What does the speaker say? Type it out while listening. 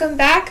Welcome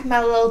back,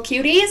 my little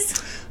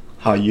cuties.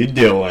 How you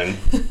doing?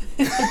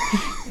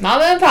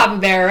 Mama and Papa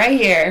Bear right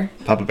here.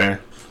 Papa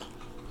Bear.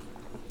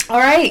 All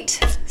right,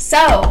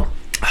 so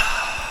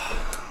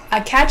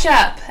a catch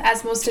up.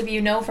 As most of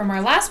you know from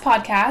our last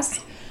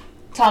podcast,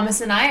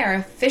 Thomas and I are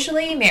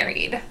officially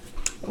married.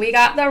 We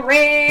got the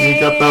ring.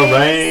 We got the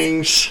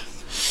rings.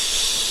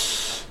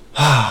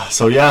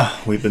 So yeah,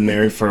 we've been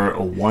married for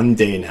 1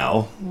 day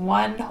now.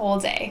 One whole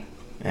day.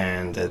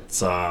 And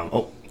it's,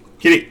 oh,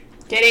 kitty.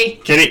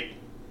 Kitty.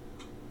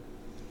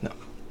 No.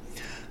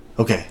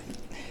 Okay.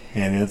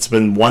 And it's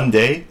been 1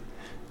 day.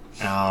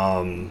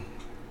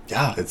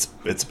 Yeah,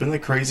 it's been a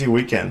crazy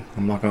weekend.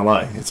 I'm not gonna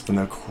lie. It's been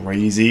a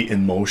crazy,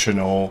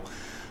 emotional,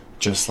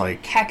 just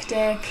like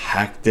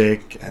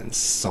hectic, and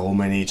so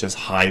many just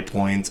high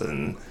points,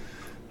 and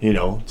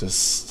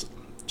just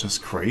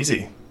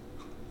crazy.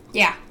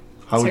 Yeah.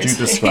 How would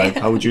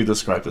you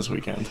describe this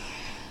weekend?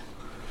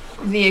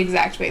 The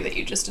exact way that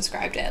you just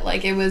described it.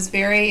 Like, it was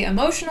very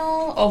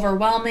emotional,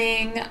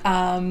 overwhelming,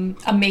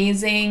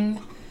 amazing.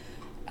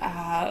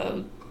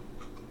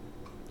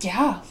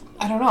 Yeah,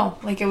 I don't know.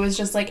 Like, it was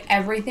just like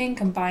everything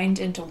combined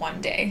into 1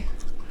 day.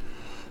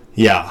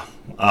 Yeah.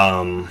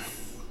 I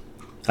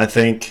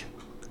think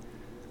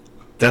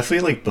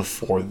definitely like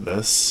before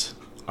this,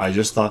 I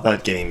just thought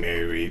that getting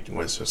married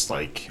was just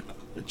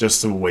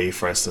a way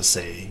for us to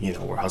say,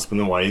 we're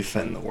husband and wife,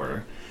 and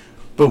we're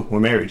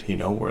married,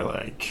 we're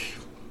like,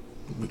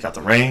 we got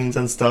the rings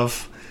and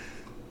stuff.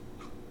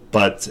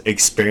 But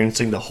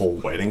experiencing the whole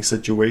wedding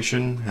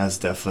situation has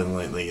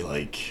definitely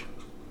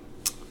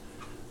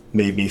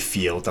made me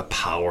feel the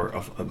power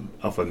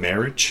of a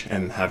marriage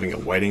and having a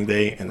wedding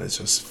day, and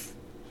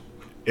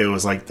it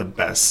was like the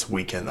best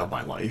weekend of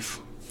my life,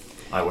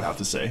 I would have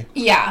to say.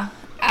 Yeah.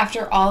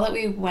 After all that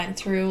we went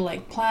through,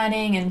 like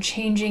planning and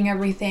changing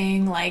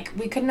everything, like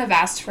we couldn't have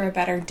asked for a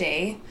better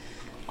day,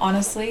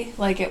 honestly.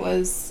 Like, it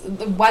was,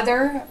 the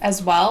weather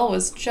as well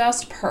was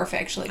just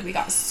perfect. Like, we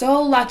got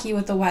so lucky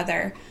with the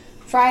weather.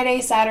 Friday,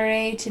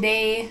 Saturday,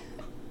 today,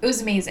 it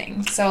was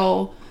amazing.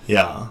 So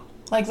yeah,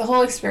 like the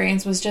whole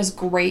experience was just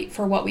great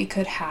for what we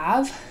could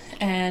have,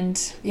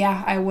 and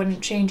yeah, I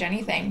wouldn't change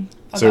anything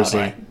about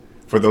seriously it.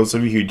 For those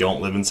of you who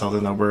don't live in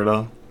southern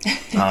Alberta,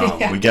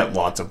 Yeah. we get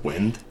lots of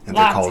wind, and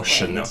they're called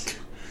Chinook.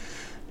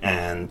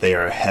 And they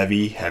are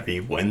heavy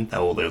wind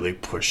that will literally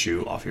push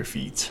you off your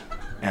feet.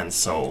 And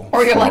so...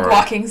 Or you're like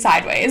walking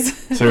sideways.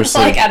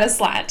 Seriously. Like at a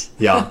slant.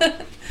 Yeah.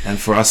 And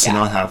for us to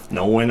not have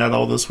no wind at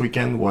all this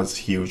weekend was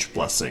a huge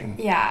blessing.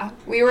 Yeah.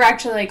 We were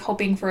actually like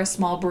hoping for a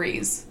small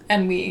breeze.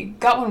 And we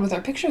got one with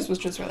our pictures,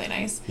 which was really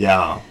nice.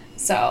 Yeah.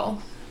 So...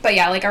 But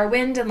yeah, like our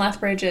wind in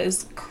Lethbridge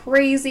is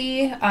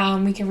crazy.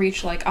 We can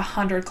reach like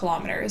 100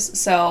 kilometers.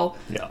 So...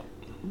 Yeah.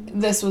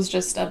 This was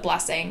just a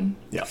blessing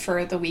Yeah.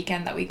 for the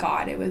weekend that we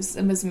got. It was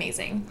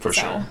amazing. For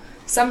sure.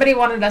 Somebody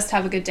wanted us to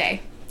have a good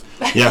day.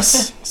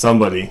 Yes,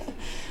 somebody.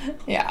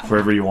 Yeah.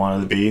 Wherever you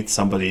wanted to be,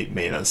 somebody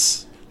made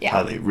us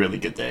have a really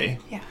good day.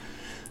 Yeah.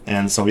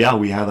 And so yeah,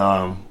 we had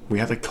a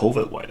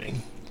COVID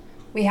wedding.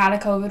 We had a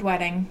COVID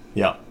wedding.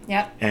 Yeah.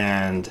 Yep.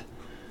 And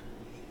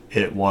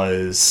it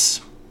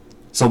was,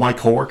 so my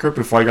coworker,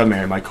 before I got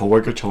married, my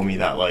coworker told me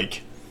that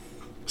like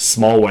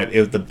small wedding, it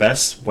was the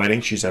best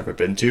wedding she's ever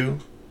been to.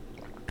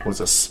 Was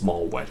a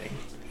small wedding.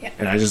 Yeah.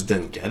 And I just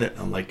didn't get it.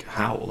 I'm like,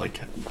 how? Like,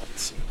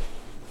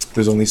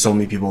 there's only so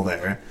many people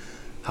there.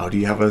 How do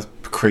you have a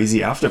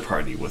crazy after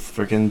party with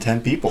freaking 10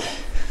 people?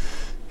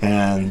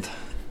 And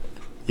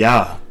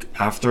yeah,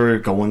 after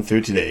going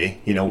through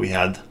today, we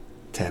had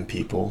 10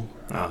 people.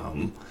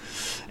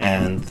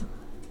 And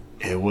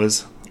it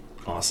was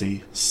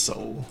honestly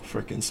so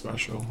freaking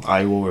special.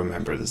 I will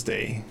remember this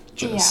day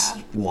just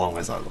long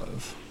as I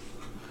live.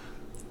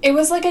 It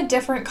was like a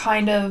different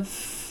kind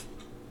of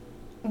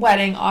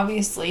wedding,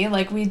 obviously.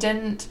 Like, we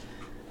didn't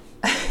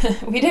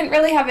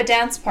really have a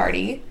dance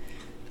party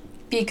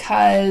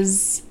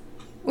because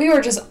we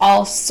were just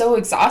all so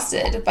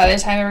exhausted by the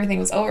time everything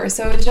was over.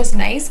 So it was just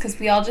nice because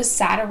we all just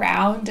sat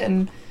around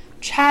and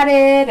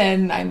chatted,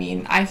 and I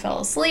mean, I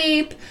fell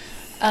asleep.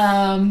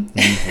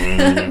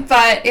 Mm-hmm.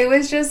 But it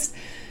was just,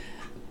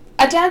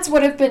 a dance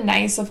would have been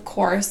nice, of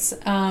course.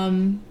 But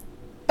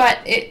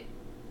I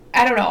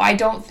don't know, I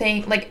don't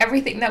think, like,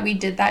 everything that we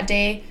did that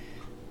day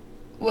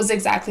was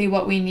exactly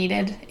what we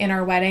needed in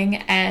our wedding.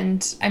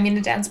 And I mean,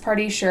 a dance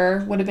party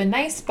sure would have been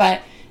nice,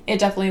 but it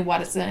definitely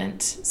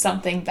wasn't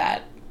something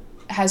that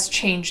has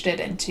changed it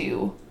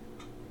into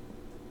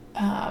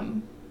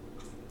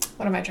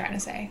what am I trying to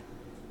say?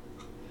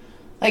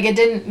 Like, it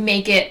didn't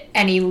make it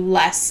any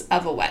less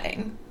of a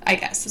wedding, I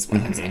guess is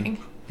what I'm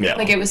saying. Yeah.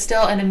 Like, it was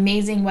still an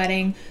amazing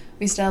wedding.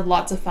 We still had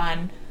lots of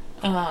fun.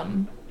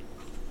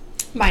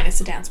 Minus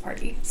a dance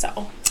party.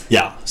 So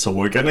yeah, so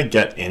we're gonna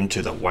get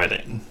into the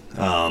wedding.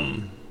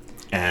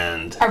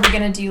 And are we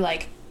gonna do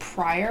like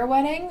prior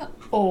wedding,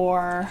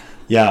 or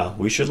yeah,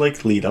 we should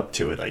like lead up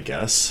to it, I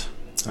guess.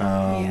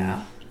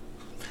 Yeah,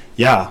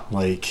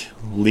 like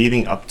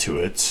leading up to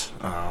it,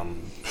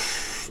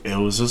 it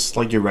was just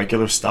like your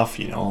regular stuff,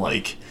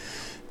 like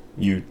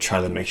you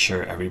try to make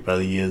sure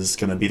everybody is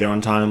gonna be there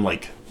on time,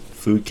 like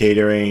food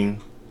catering,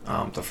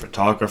 the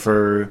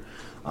photographer.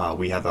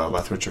 We have the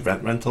Lethbridge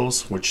Event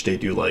Rentals, which they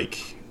do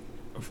like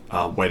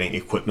wedding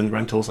equipment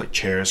rentals, like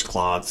chairs,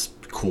 cloths,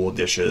 cool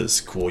dishes,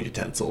 cool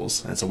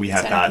utensils. And so we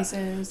had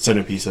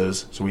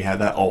centerpieces. So we had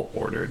that all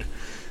ordered.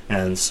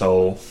 And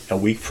so a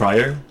week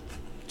prior,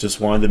 just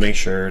wanted to make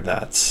sure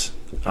that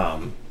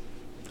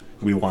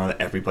we wanted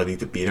everybody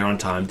to be there on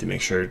time to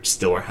make sure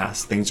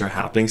things are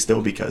happening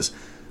still, because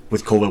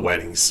with COVID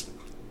weddings,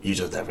 you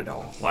just never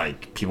know.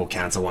 Like, people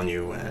cancel on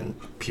you and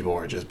people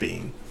are just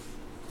being,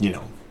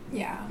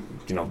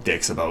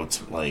 dicks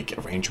about like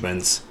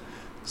arrangements.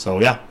 So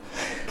yeah,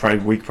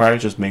 week prior,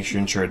 just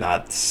ensure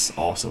that's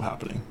also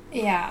happening.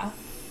 Yeah.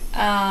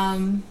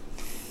 Again,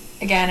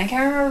 I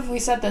can't remember if we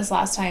said this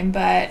last time,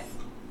 but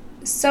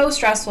so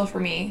stressful for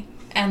me.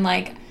 And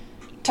like,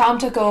 Tom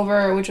took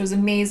over, which was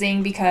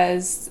amazing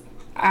because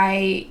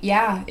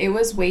it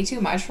was way too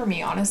much for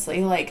me,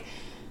 honestly. Like,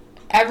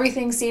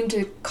 everything seemed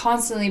to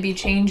constantly be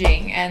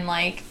changing, and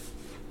like,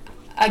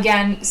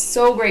 again,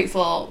 so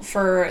grateful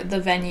for the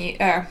venue,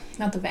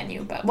 not the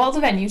venue, but the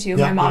venue too.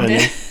 Yeah, my mom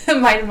did.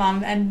 My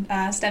mom and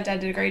stepdad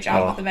did a great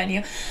job with the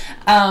venue.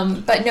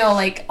 But no,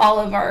 like, all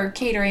of our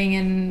catering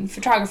and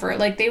photographer,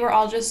 like, they were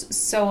all just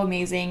so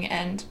amazing,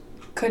 and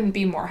couldn't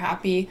be more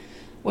happy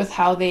with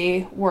how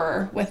they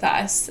were with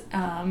us.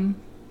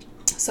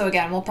 So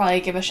again, we'll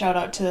probably give a shout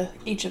out to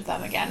each of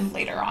them again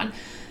later on.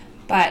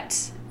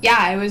 But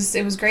yeah, it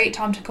was great.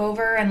 Tom took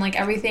over, and like,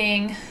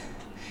 everything.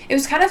 It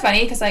was kind of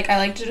funny because like, I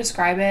like to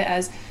describe it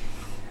as,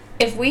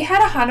 if we had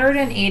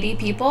 180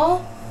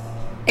 people,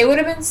 it would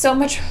have been so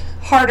much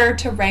harder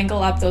to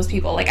wrangle up those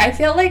people. Like, I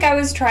feel like I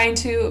was trying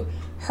to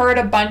herd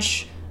a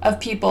bunch of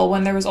people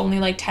when there was only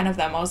like 10 of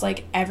them. I was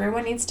like,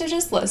 everyone needs to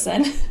just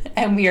listen,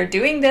 and we are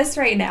doing this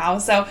right now.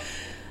 So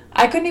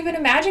I couldn't even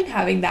imagine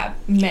having that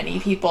many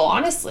people,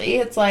 honestly.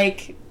 It's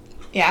like,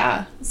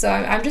 yeah. So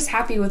I'm just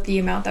happy with the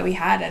amount that we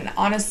had. And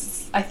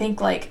I think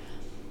like,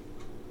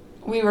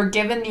 we were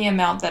given the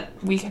amount that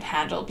we could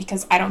handle,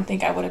 because I don't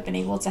think I would have been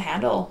able to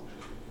handle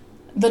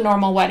the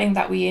normal wedding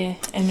that we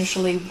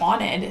initially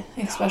wanted,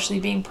 especially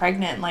being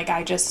pregnant. Like,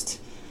 I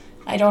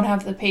don't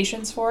have the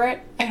patience for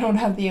it. I don't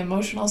have the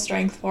emotional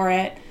strength for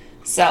it.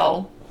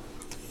 So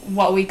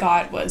what we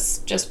got was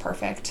just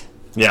perfect.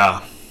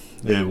 Yeah,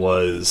 it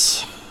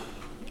was.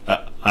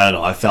 I don't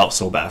know. I felt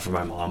so bad for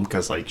my mom,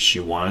 because like,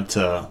 she wanted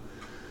to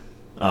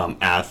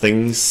add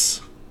things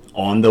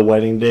on the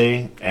wedding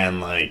day,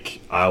 and like,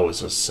 I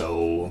was just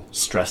so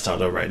stressed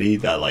out already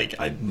that like,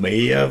 I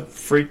may have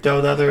freaked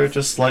out at her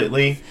just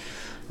slightly.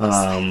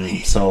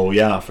 So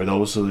yeah, for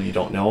those who you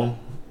don't know,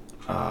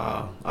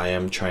 I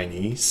am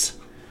Chinese,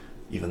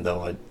 even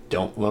though I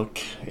don't look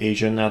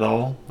Asian at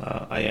all.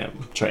 I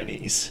am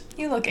Chinese.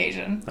 You look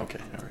Asian. Okay,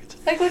 all right.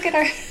 Like, look at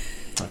our...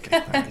 Okay,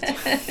 all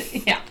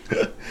right. Yeah.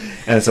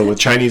 And so with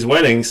Chinese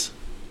weddings,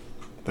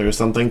 there's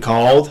something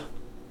called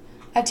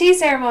a tea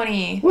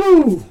ceremony.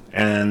 Woo!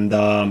 And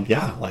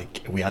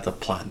like, we had to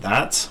plan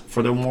that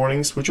for the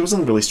mornings, which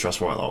wasn't really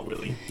stressful at all,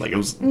 really. Like, it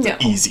was the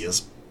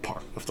easiest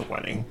part of the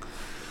wedding.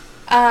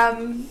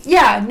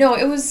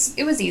 It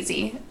was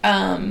easy.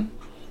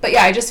 But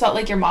yeah, I just felt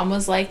like your mom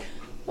was like,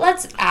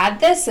 let's add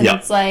this, and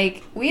it's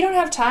like, we don't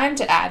have time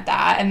to add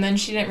that, and then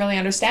she didn't really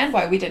understand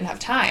why we didn't have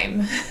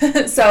time.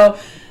 So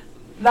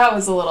that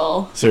was a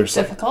little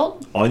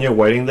difficult. On your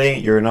wedding day,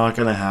 you're not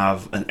going to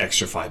have an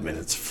extra 5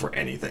 minutes for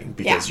anything,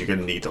 because you're going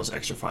to need those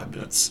extra 5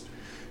 minutes.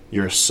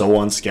 You're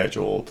so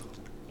unscheduled.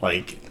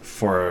 Like,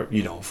 for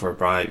a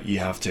bride, you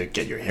have to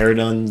get your hair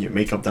done, your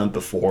makeup done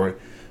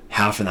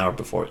half an hour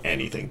before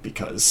anything,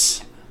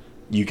 because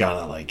you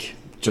gotta like,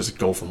 just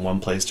go from one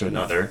place to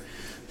another,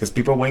 because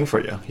people are waiting for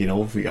you.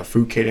 We got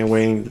food catering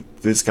waiting,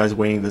 this guy's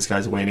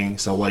waiting.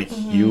 So like,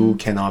 you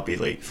cannot be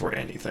late for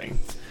anything.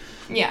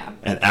 Yeah.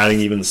 And adding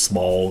even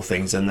small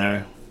things in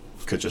there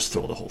could just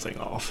throw the whole thing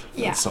off.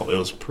 Yeah. And so it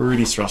was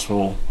pretty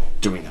stressful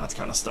doing that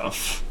kind of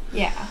stuff.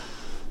 Yeah.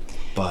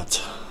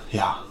 But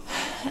yeah.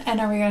 And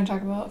are we going to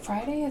talk about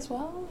Friday as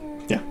well? Or?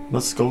 Yeah.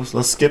 Let's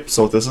skip.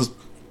 So this is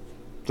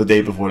the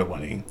day before the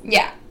wedding.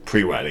 Yeah.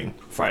 Pre-wedding,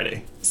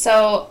 Friday.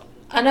 So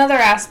another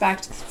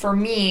aspect for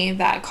me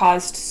that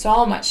caused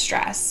so much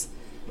stress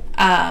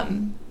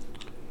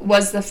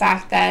was the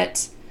fact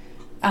that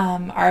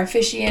our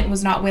officiant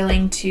was not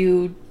willing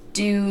to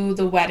do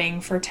the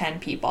wedding for 10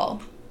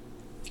 people.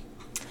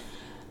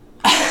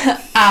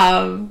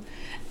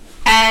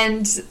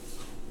 And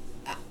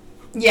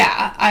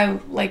yeah, I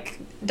like,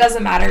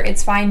 doesn't matter.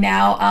 It's fine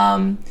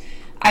now.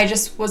 I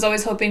just was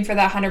always hoping for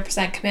that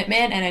 100%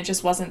 commitment, and it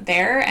just wasn't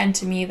there. And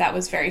to me, that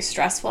was very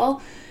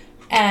stressful,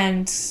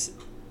 and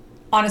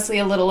honestly,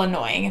 a little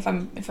annoying. If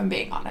I'm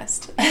being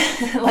honest,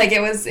 like,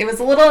 it was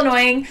a little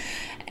annoying.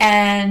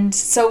 And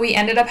so we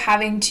ended up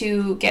having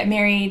to get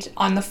married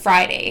on the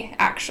Friday,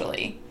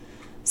 actually.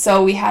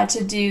 So we had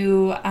to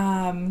do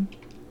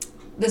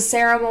the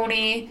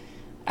ceremony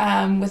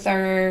with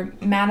our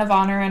man of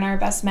honor and our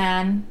best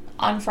man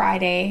on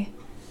Friday,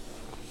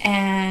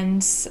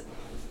 and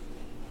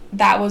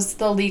that was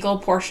the legal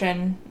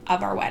portion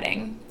of our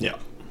wedding. Yeah.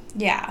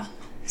 Yeah.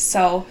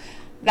 So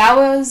that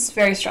was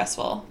very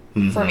stressful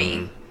for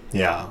me.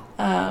 Yeah.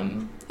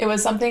 It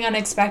was something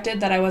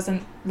unexpected that I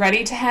wasn't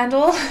ready to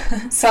handle,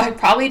 so I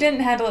probably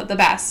didn't handle it the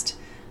best.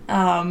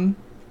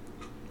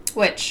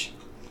 Which,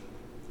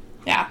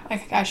 yeah,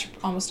 I should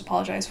almost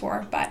apologize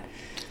for, but...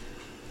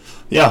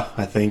 Yeah,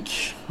 I think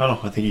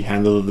you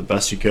handled it the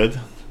best you could.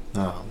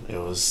 It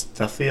was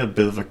definitely a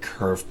bit of a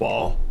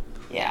curveball.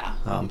 Yeah.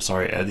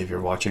 Sorry, Ed, if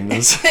you're watching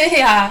this.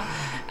 Yeah.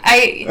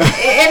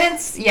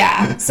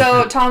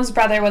 So Tom's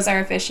brother was our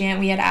officiant.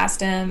 We had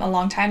asked him a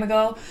long time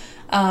ago.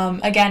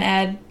 Again,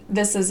 Ed,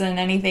 this isn't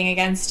anything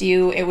against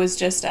you. It was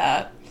just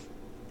a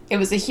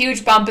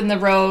huge bump in the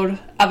road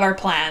of our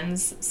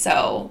plans.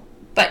 So,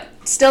 but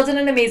still did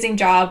an amazing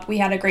job. We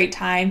had a great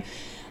time.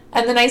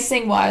 And the nice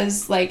thing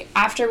was, like,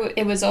 after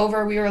it was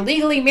over, we were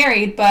legally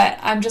married, but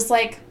I'm just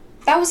like,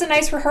 that was a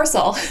nice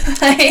rehearsal.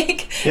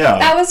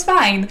 That was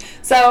fine.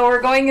 So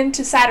we're going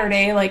into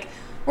Saturday, like,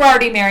 we're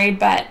already married,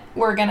 but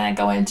we're going to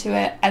go into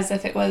it as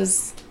if it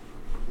was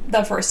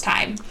the first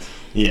time.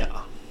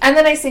 Yeah. And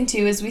the nice thing,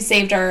 too, is we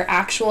saved our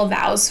actual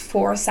vows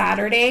for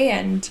Saturday,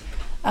 and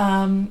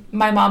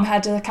my mom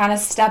had to kind of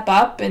step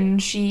up,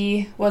 and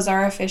she was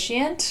our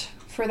officiant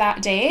for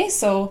that day.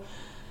 So,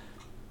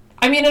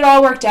 I mean, it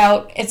all worked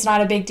out. It's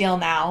not a big deal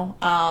now.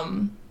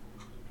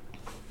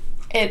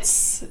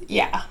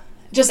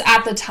 Just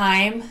at the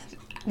time,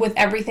 with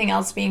everything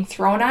else being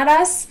thrown at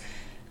us,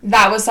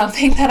 that was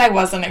something that I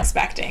wasn't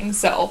expecting.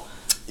 So,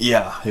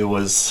 yeah, it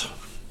was.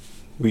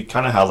 We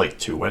kind of had like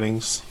 2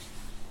 weddings,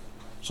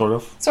 sort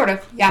of.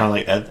 Yeah. Kind of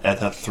like Ed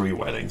had 3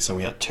 weddings, and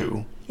we had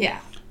 2. Yeah.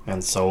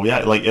 And so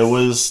yeah, like it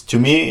was, to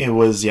me, it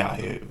was, yeah,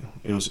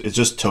 it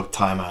just took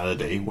time out of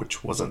the day,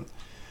 which wasn't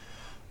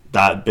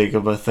that big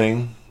of a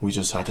thing. We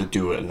just had to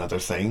do another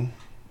thing.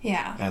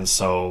 Yeah. And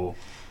so.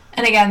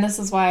 And again, this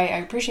is why I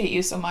appreciate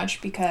you so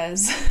much,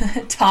 because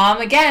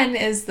Tom, again,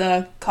 is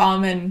the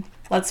calm and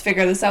let's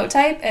figure this out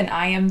type, and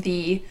I am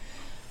the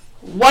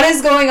what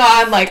is going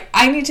on? Like,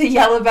 I need to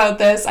yell about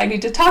this. I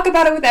need to talk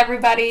about it with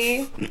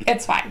everybody.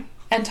 It's fine.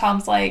 And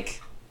Tom's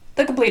like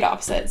the complete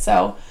opposite.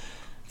 So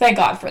thank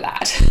God for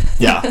that.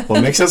 Yeah.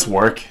 What makes us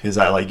work is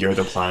that, like, you're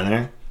the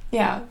planner.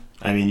 Yeah.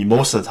 I mean,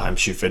 most of the time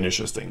she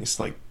finishes things,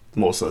 like,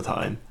 most of the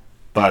time.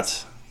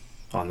 But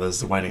on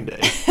this wedding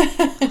day,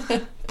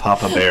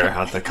 Papa Bear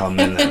had to come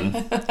in and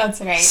that's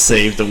right.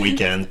 save the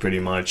weekend, pretty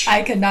much.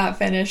 I could not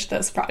finish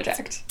this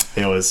project.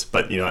 It was,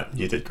 but you know what?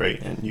 You did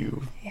great, and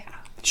you... Yeah.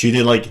 She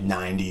did like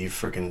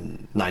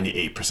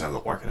 98% of the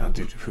work, and I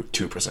did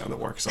 2% of the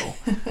work, so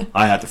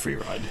I had the free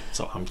ride,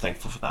 so I'm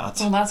thankful for that.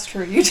 Well, that's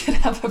true. You did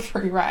have a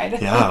free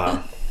ride.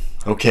 Yeah.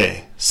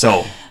 Okay,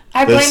 so...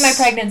 I blame my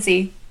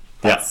pregnancy.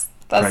 That's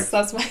my...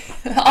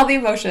 all the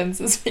emotions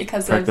is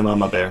because of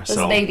Mama Bear, this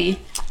baby.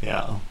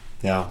 Yeah.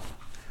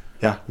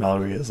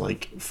 Mallory is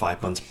like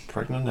 5 months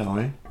pregnant now,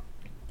 eh?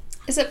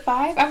 Is it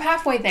 5? I'm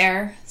halfway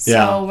there. So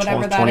yeah,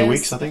 whatever 20 that is. 20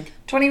 weeks, I think.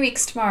 20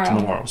 weeks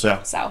tomorrow.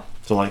 Yeah. So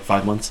like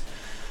 5 months.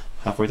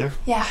 Halfway there?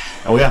 Yeah.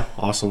 Oh, yeah.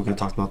 Also, we're going to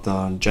talk about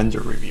the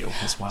gender review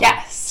as well.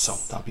 Yes. So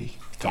that'll be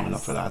coming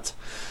up for that.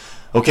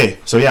 Okay,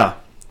 so yeah.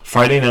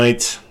 Friday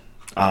night,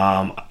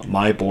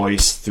 my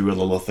boys threw a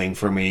little thing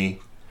for me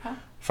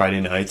Friday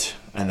night,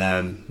 and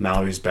then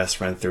Mallory's best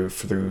friend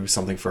threw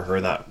something for her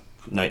that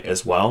night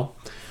as well.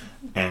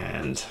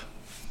 And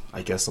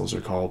I guess those are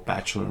called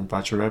bachelor and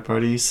bachelorette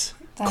parties.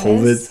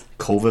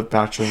 COVID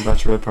bachelor and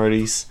bachelorette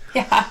parties.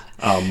 Yeah.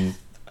 I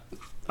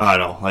don't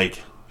know,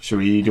 like... Should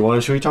we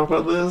talk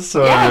about this?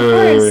 Or yeah, of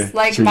course.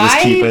 Like,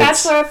 my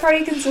bachelorette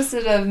party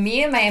consisted of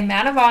me and my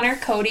man of honor,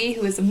 Cody,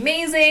 who is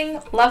amazing,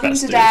 love him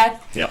to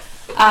death. Yeah.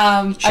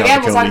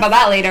 Again, we'll talk about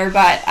that later,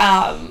 but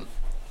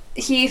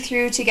he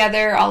threw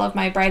together all of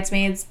my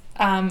bridesmaids.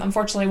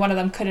 Unfortunately, one of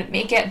them couldn't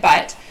make it,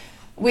 but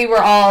we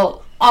were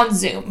all on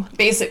Zoom,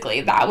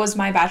 basically. That was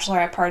my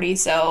bachelorette party,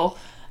 so...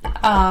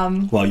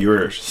 well, you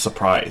were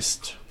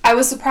surprised. I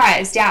was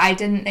surprised, yeah. I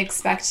didn't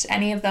expect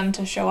any of them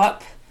to show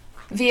up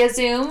via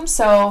Zoom,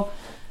 so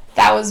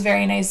that was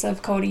very nice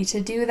of Cody to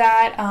do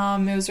that.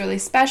 It was really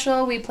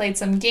special. We played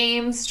some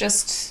games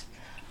just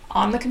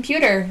on the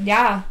computer.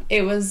 Yeah,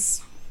 it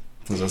was...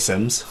 Was it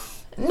Sims?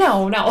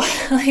 No.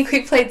 Like,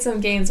 we played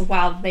some games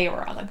while they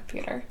were on the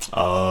computer.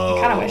 Oh.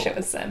 I kind of wish it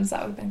was Sims.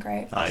 That would have been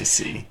great. I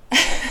see.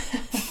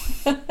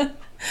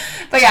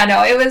 But yeah,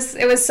 no,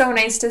 it was so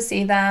nice to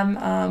see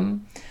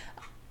them.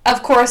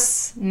 Of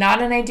course,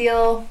 not an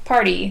ideal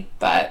party,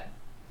 but...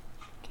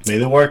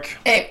 Made it work.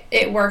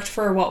 It worked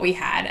for what we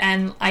had,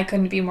 and I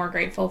couldn't be more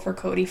grateful for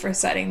Cody for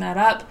setting that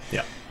up.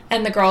 Yeah.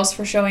 And the girls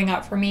for showing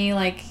up for me.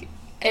 Like,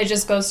 it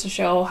just goes to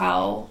show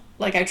how,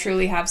 like, I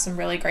truly have some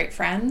really great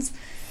friends.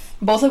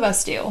 Both of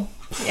us do.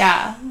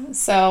 Yeah.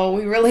 So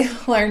we really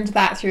learned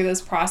that through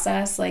this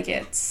process. Like,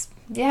 it's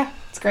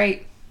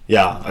great.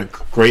 Yeah,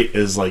 great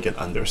is like an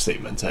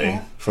understatement,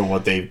 for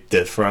what they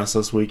did for us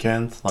this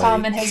weekend. Like,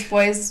 Tom and his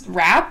boys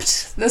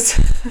rapped this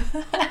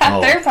at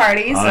their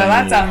party, so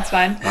that sounds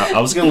fun. I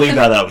was going to leave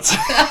that out.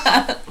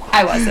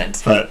 I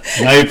wasn't. But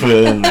now you put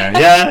it in there.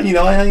 Yeah,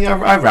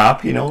 I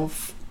rap,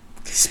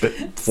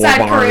 spit 4 Sad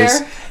bars,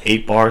 career.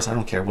 8 bars. I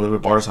don't care whatever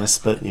bars I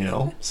spit,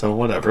 so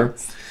whatever.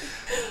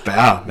 But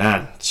yeah,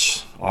 man,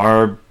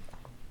 our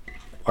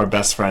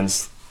best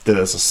friends did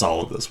us a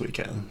solid this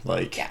weekend.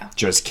 Like,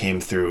 just came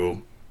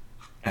through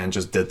and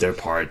just did their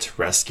part,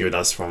 rescued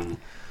us from,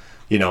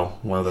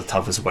 one of the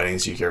toughest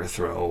weddings you could ever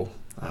throw.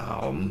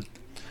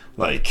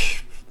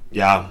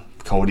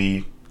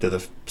 Cody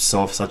did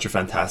such a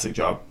fantastic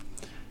job.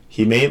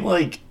 He made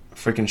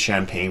freaking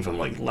champagne from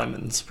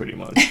lemons, pretty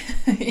much.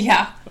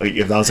 Yeah.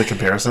 If that was a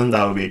comparison,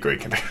 that would be a great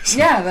comparison.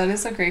 Yeah, that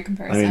is a great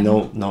comparison. I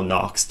mean, no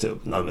knocks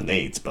to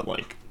lemonades, but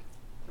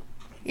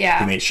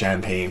he made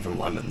champagne from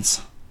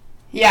lemons.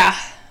 Yeah.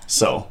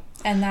 So.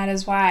 And that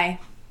is why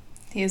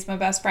he is my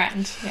best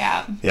friend.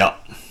 Yeah. Yeah.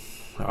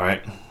 All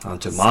right. On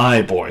to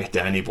my boy,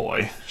 Danny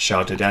Boy.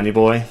 Shout out to Danny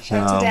Boy.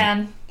 Shout out to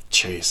Dan.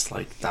 Chase,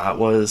 that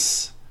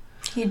was...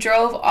 He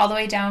drove all the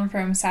way down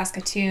from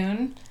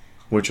Saskatoon.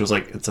 Which was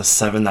it's a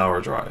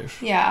 7-hour drive.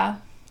 Yeah.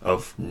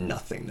 Of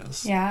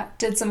nothingness. Yeah.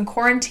 Did some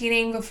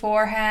quarantining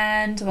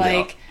beforehand.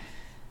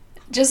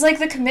 Just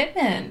the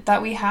commitment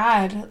that we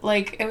had.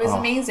 It was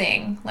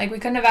amazing. We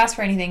couldn't have asked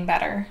for anything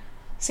better.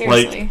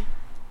 Seriously.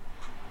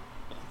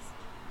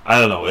 I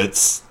don't know.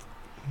 It's...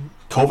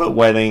 COVID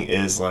wedding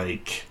is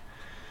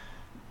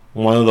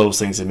one of those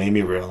things that made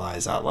me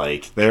realize that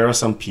there are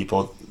some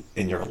people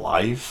in your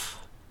life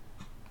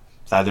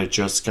that are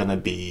just gonna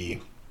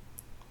be,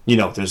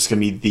 they're just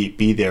gonna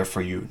be there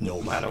for you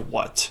no matter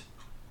what.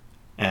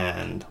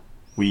 And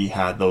we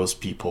had those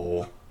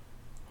people,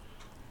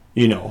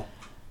 to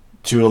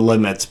a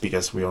limit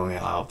because we only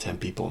allow 10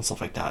 people and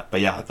stuff like that.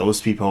 But yeah, those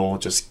people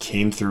just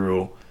came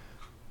through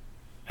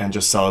and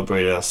just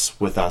celebrated us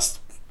with us,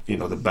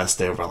 the best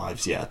day of our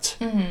lives yet.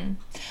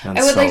 Mm-hmm.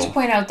 I would like to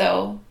point out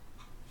though,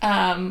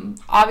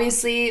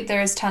 obviously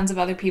there's tons of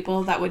other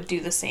people that would do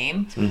the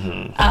same,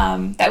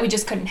 that we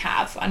just couldn't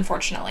have,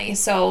 unfortunately.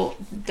 So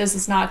this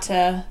is not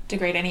to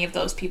degrade any of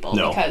those people,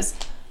 because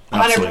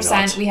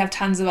 100% we have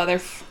tons of other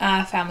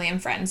family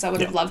and friends that would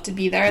have loved to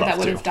be there, that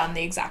would have done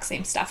the exact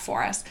same stuff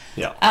for us.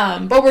 Yeah.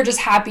 But we're just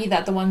happy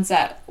that the ones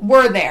that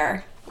were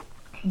there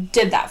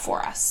did that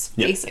for us,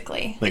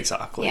 basically.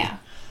 Exactly. Yeah.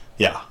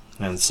 Yeah.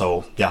 And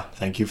so, yeah,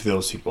 thank you for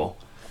those people.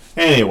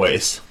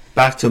 Anyways,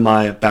 back to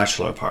my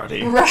bachelor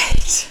party.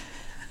 Right.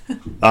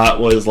 That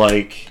was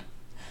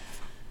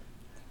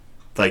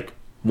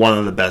one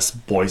of the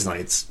best boys'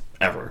 nights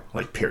ever,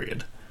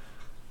 period.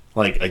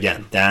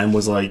 Again, Dan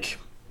was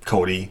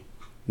Cody,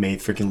 made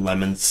freaking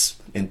lemons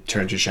and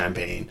turned to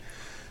champagne.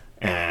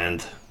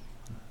 And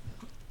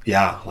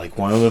yeah,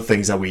 one of the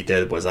things that we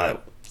did was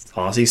that,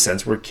 honestly,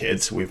 since we're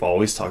kids, we've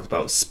always talked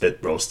about spit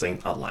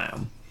roasting a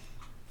lamb.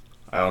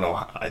 I don't know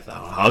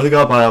how they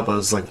got by it, but it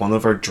was one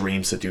of our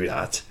dreams to do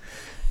that.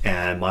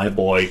 And my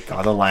boy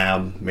got a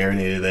lamb,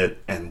 marinated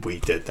it, and we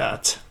did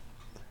that.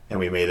 And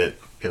we made it.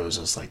 It was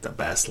just the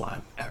best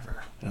lamb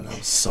ever. And that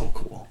was so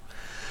cool.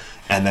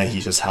 And then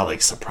he just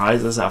had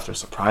surprises after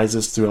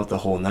surprises throughout the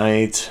whole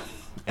night.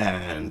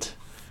 And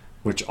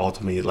which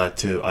ultimately led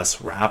to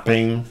us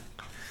wrapping.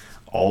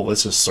 All of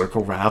us just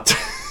circle wrapped.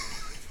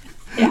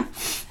 Yeah.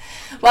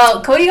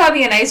 Well, Cody got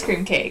me an ice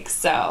cream cake,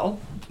 so...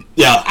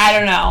 Yeah. I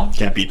don't know.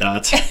 Can't beat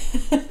that.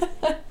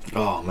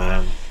 Oh,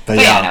 man. But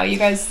yeah, no, you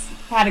guys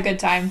had a good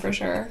time for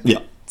sure.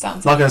 Yeah.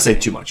 Sounds not going to say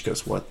too much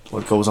because what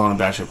goes on in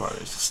bachelor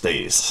parties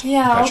stays.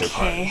 Yeah, bachelor okay.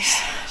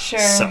 Parties. Sure.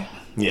 So,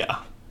 yeah.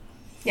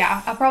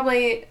 Yeah,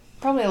 probably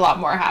a lot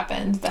more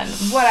happened than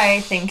what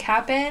I think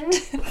happened.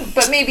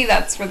 But maybe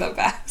that's for the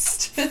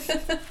best.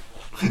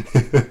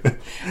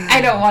 I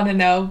don't want to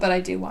know, but I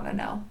do want to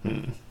know.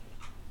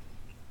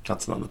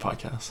 That's another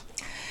podcast.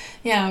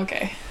 Yeah,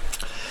 okay.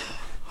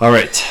 All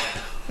right.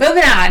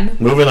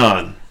 Moving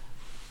on.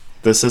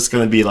 This is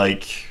going to be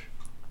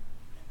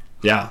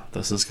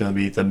this is going to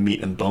be the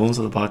meat and bones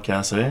of the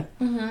podcast, eh?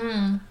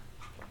 Mm-hmm.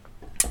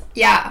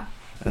 Yeah.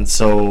 And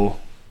so,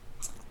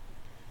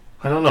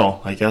 I don't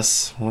know. I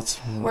guess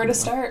where to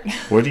start?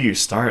 Where do you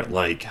start?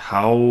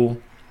 How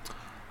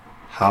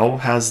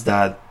has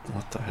that...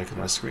 What the heck is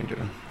my screen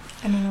doing?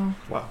 I don't know.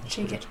 Wow.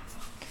 Shake it.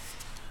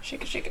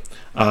 Shake it.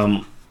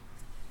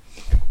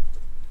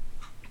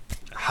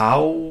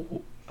 How...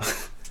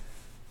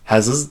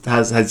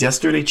 Has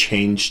yesterday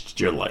changed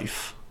your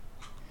life?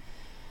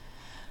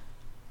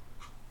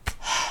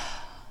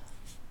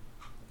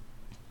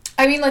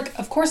 I mean,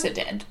 of course it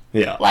did.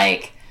 Yeah.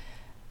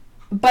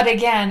 But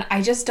again,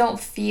 I just don't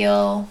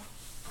feel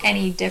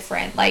any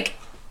different. I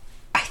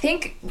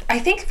think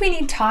we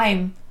need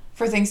time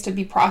for things to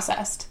be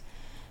processed,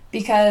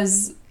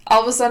 because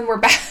all of a sudden we're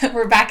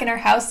back in our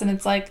house and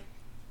it's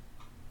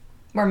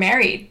we're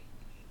married.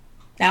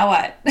 Now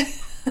what?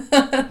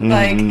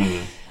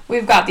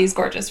 We've got these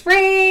gorgeous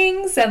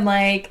rings and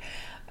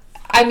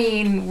I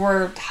mean,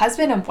 we're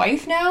husband and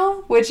wife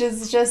now, which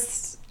is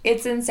just,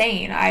 it's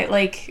insane.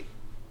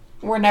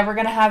 We're never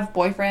going to have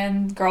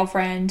boyfriend,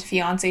 girlfriend,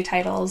 fiance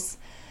titles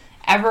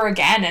ever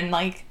again. And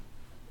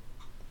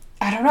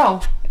I don't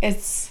know.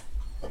 It's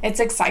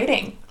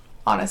exciting,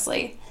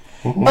 honestly.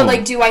 Ooh.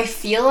 But do I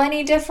feel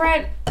any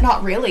different?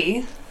 Not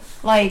really.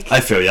 Like, I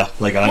feel ya.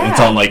 Like, it's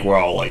not like we're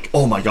all like,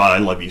 oh my god, I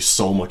love you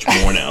so much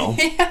more now.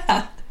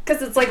 yeah,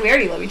 because it's like we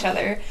already love each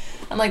other,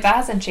 and like that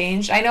hasn't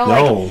changed. I know,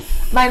 No.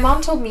 like my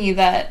mom told me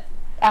that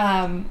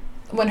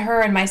when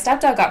her and my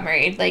stepdad got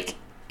married, like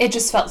it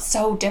just felt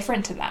so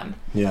different to them.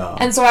 Yeah.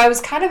 And so I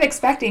was kind of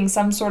expecting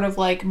some sort of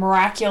like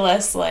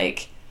miraculous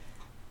like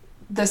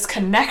this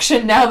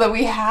connection now that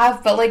we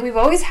have, but like we've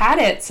always had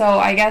it. So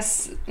I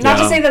guess not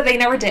to say that they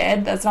never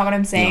did. That's not what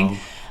I'm saying.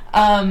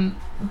 No.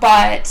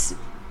 But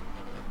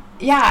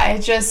yeah,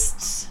 it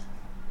just,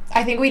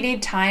 I think we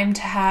need time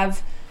to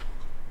have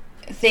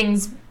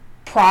things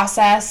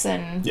process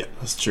and Yeah,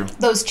 that's true.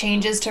 those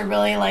changes to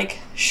really like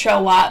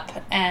show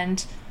up,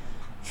 and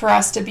for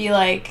us to be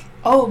like,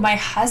 oh, my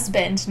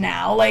husband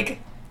now, like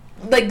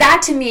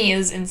that to me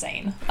is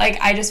insane. Like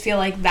I just feel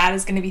like that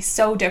is going to be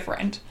so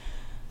different,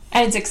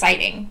 and it's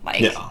exciting.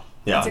 Like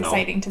it's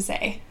exciting to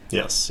say.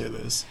 Yes, it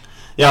is.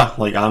 Yeah,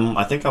 like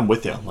I think I'm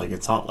with you. Like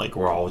it's not like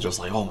we're all just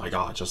like, oh my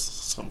god,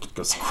 just some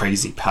this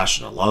crazy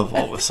passionate love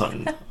all of a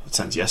sudden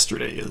since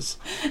yesterday is,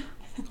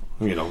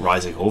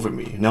 rising over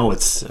me. No,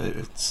 it's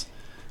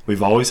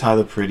we've always had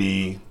a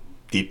pretty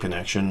deep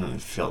connection, and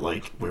it felt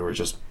like we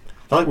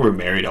were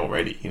married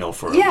already,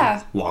 for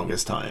the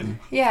longest time.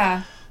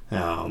 Yeah.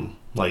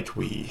 Like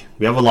we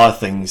have a lot of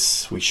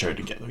things we share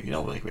together.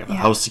 Like we have a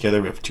house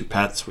together, we have 2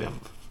 pets, we have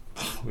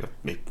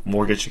make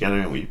mortgage together,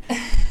 and we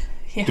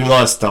do a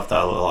lot of stuff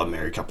that a lot of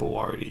married couple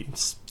are already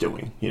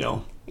doing.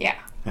 Yeah.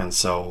 And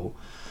so,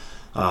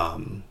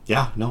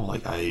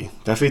 like I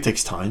definitely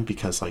takes time,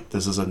 because like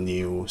this is a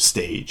new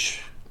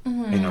stage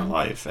in our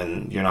life,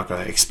 and you're not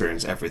going to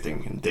experience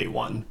everything in day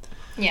one.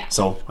 Yeah.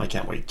 So I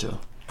can't wait to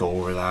go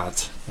over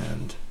that,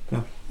 and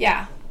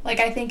yeah, like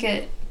I think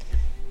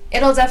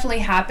it'll definitely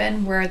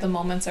happen where the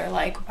moments are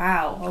like,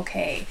 wow,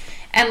 okay,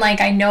 and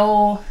like I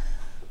know,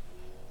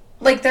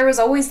 like there was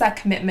always that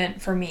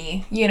commitment for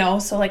me,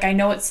 so like I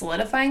know it's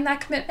solidifying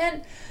that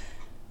commitment,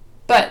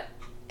 but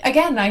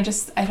again, I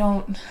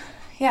don't,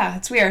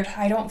 it's weird.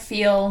 I don't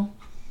feel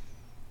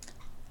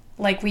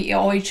like we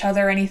owe each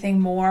other anything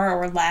more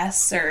or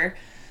less, or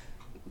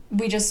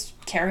we just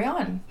carry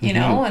on,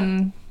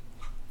 and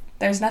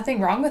there's nothing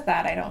wrong with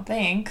that, I don't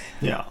think.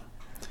 Yeah.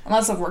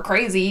 Unless if we're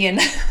crazy and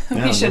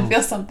we should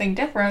feel something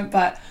different,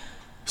 but...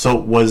 So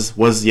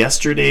was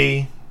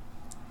yesterday,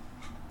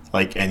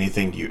 like,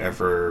 anything you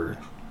ever...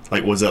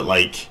 Like, was it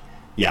like,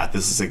 yeah,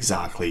 this is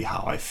exactly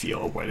how I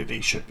feel a wedding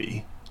day should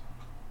be?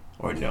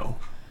 Or no?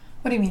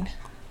 What do you mean?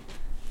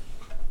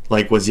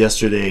 Like, was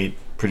yesterday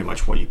pretty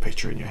much what you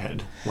picture in your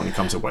head when it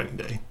comes to wedding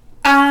day?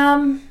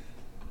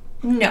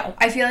 No.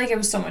 I feel like it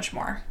was so much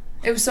more.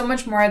 It was so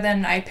much more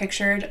than I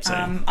pictured.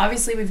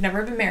 Obviously, we've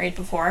never been married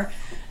before.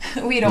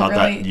 We don't Not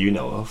really... that you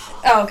know of.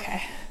 Oh,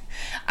 okay.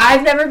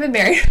 I've never been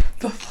married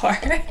before.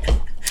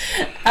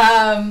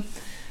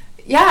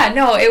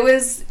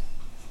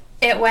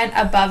 It went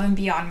above and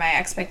beyond my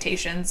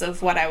expectations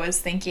of what I was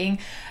thinking.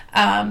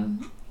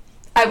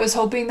 I was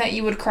hoping that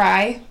you would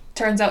cry.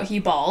 Turns out he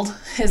bawled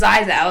his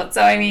eyes out.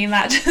 So, I mean,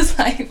 that just,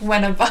 like,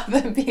 went above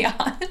and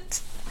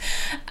beyond.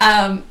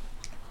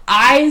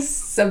 I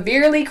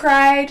severely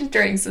cried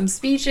during some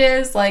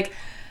speeches. Like,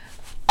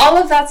 all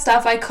of that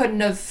stuff I couldn't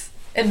have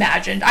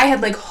imagined. I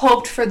had, like,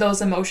 hoped for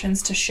those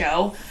emotions to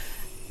show.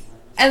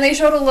 And they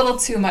showed a little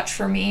too much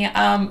for me.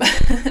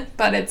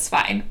 But it's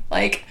fine.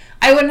 Like,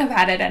 I wouldn't have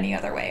had it any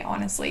other way,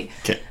 honestly.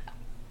 Okay.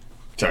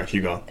 Sorry,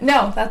 keep going.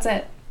 No, that's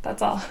it.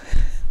 That's all.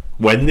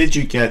 When did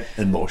you get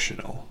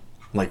emotional?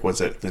 Like,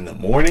 was it in the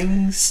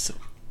mornings?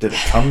 Did it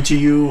come to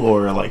you,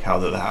 or like how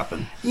did it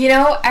happen?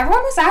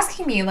 Everyone was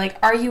asking me, like,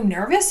 are you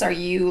nervous? Are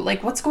you,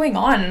 like, what's going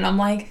on? And I'm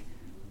like,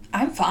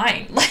 I'm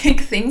fine.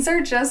 Like, things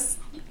are just,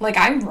 like,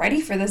 I'm ready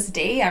for this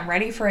day. I'm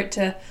ready for it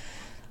to,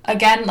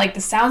 again, like,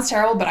 this sounds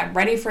terrible, but I'm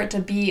ready for it to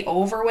be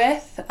over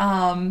with.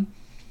 And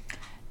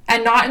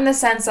not in the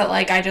sense that,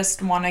 like, I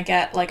just want to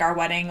get, like, our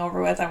wedding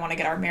over with. I want to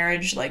get our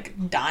marriage,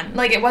 like, done.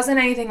 Like, it wasn't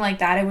anything like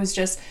that. It was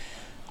just...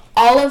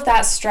 all of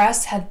that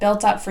stress had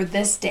built up for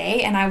this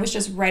day, and I was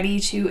just ready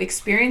to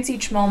experience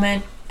each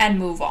moment and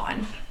move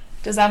on.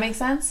 Does that make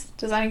sense?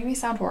 Does that make me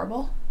sound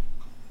horrible?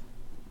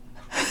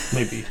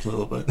 Maybe a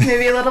little bit.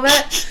 Maybe a little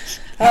bit?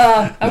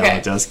 Okay.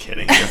 No, just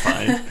kidding. You're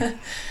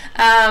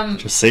fine.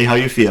 Just say how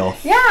you feel.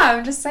 Yeah,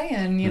 I'm just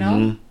saying,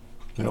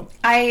 Mm-hmm. Yep.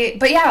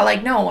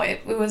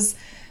 It was...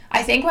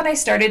 I think when I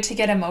started to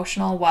get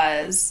emotional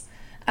was...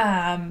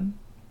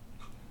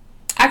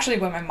 Actually,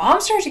 when my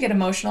mom started to get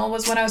emotional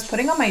was when I was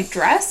putting on my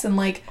dress, and,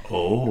 like,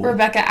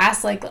 Rebecca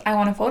asked, like, I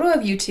want a photo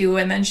of you two,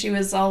 and then she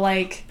was all,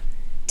 like,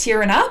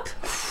 tearing up,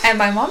 and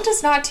my mom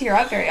does not tear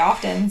up very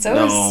often, so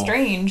it was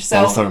strange.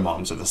 So both our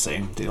moms are the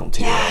same. They don't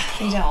tear up.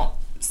 They don't.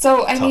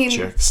 So, I mean,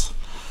 chicks.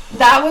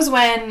 That was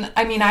when,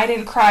 I mean, I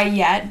didn't cry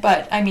yet,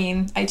 but, I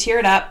mean, I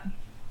teared up.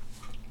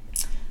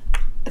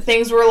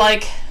 Things were,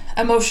 like,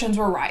 emotions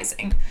were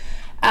rising.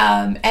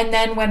 And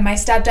then when my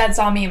stepdad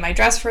saw me in my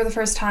dress for the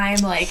first time,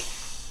 like...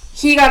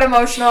 he got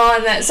emotional,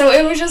 and then so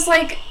it was just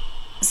like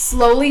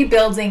slowly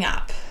building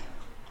up.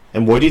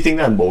 And where do you think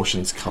that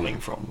emotion's coming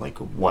from? Like,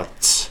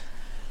 what?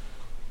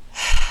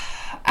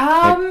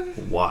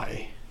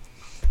 Why?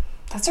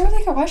 That's a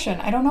really good question.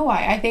 I don't know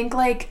why. I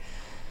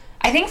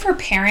think for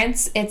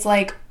parents, it's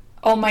like,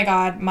 oh my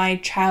God, my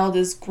child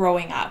is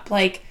growing up.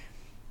 Like,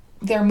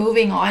 they're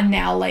moving on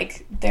now.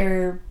 Like,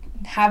 they're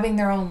having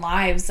their own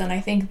lives. And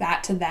I think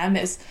that to them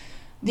is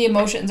the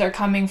emotions are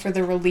coming for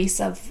the release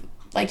of,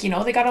 like, you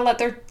know, they got to let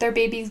their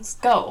babies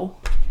go,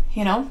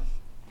 you know?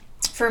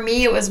 For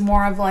me, it was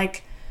more of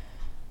like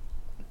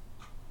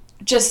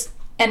just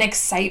an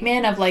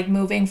excitement of like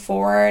moving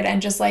forward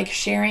and just like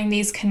sharing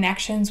these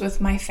connections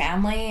with my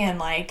family, and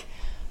like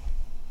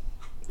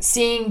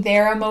seeing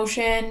their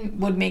emotion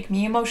would make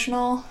me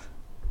emotional.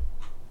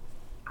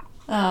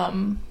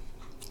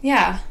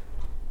 Yeah.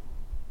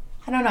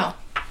 I don't know.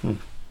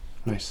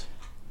 Nice.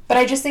 But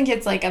I just think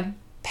it's like a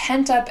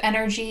pent up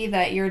energy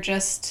that you're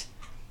just,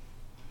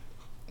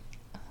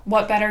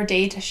 what better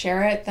day to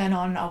share it than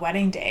on a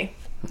wedding day,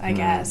 I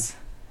guess.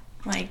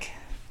 Like,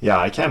 yeah,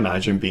 I can't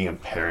imagine being a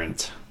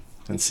parent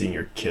and seeing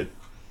your kid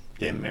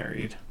get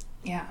married.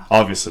 Yeah.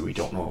 Obviously, we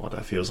don't know what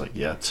that feels like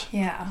yet.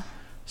 Yeah.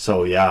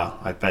 So, yeah,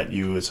 I bet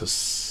you it's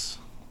just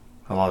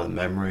a lot of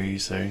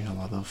memories, a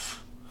lot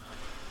of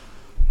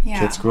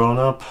kids growing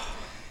up.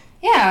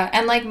 Yeah,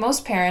 and like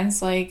most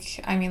parents, like,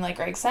 I mean, like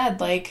Greg said,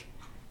 like,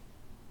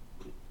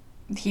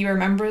 he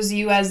remembers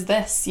you as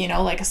this, you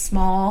know, like a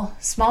small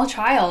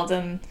child,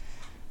 and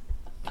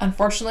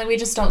unfortunately we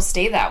just don't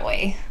stay that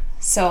way.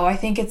 So I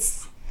think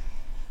it's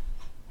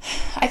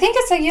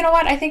a, you know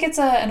what, I think it's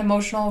an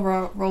emotional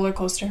roller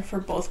coaster for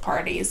both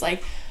parties.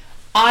 Like,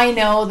 I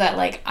know that,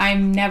 like,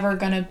 I'm never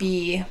gonna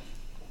be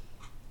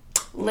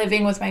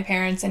living with my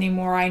parents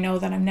anymore. I know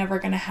that I'm never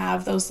gonna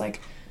have those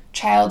like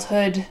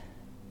childhood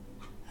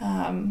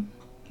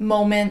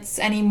moments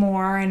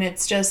anymore, and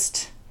it's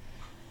just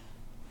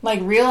like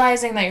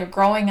realizing that you're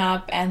growing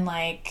up, and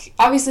like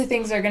obviously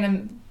things are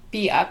gonna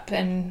be up,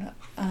 and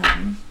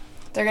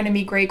they're gonna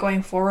be great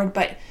going forward,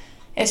 but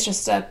it's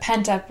just a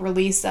pent up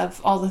release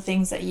of all the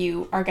things that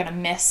you are gonna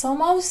miss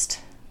almost.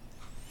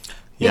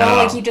 You know,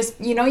 like you just,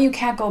 you know, you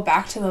can't go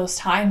back to those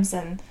times,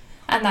 and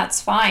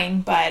that's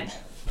fine, but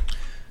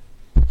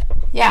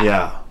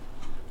yeah.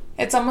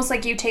 It's almost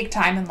like you take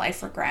time in life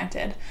for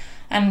granted,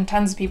 and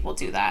tons of people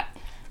do that.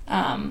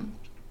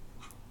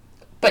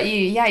 But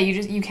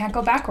you can't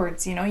go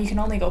backwards, you know, you can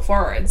only go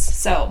forwards.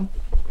 So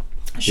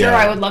sure,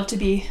 I would love to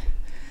be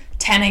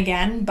 10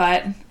 again,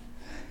 but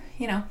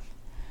you know,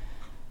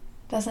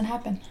 doesn't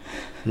happen.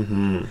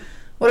 Mm-hmm.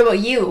 What about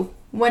you?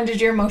 When did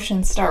your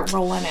emotions start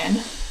rolling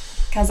in?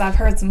 Because I've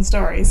heard some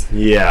stories.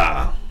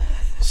 Yeah.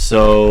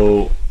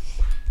 So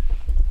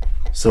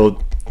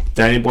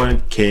Danny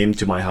Boy came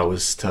to my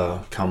house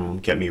to come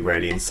get me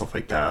ready and stuff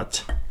like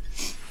that.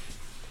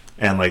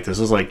 And like this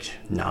was like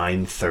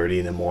 9:30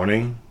 in the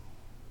morning.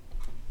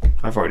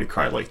 I've already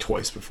cried like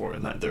twice before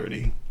at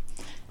 9:30.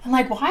 And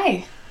like,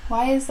 why?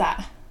 Why is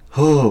that?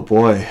 Oh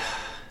boy.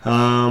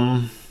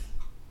 I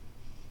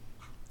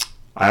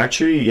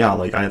actually,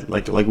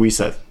 like we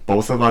said,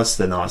 both of us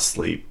did not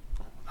sleep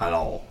at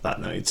all that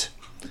night.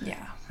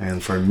 Yeah.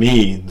 And for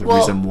me, the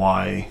reason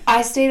why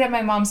I stayed at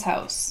my mom's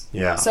house.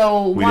 Yeah.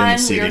 So we were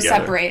together.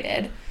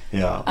 separated.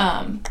 Yeah.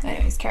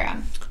 Anyways, carry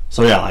on.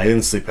 So yeah, I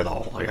didn't sleep at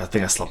all. Like I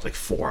think I slept like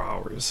 4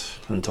 hours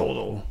in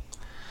total.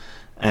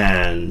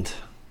 And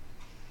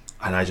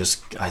I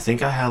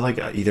think I had like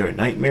either a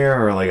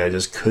nightmare or like I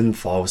just couldn't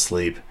fall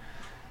asleep.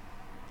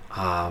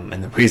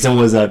 And the reason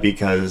was that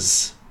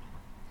because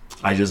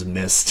I just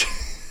missed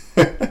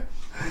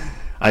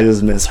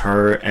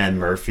her and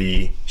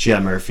Murphy. She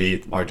had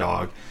Murphy, our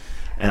dog,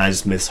 and I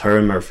just missed her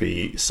and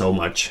Murphy so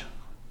much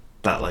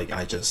that like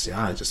I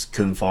just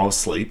couldn't fall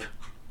asleep.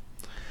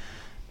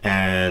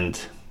 And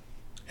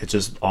it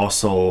just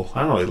also,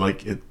 I don't know,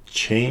 like it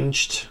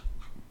changed.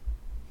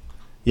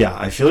 Yeah,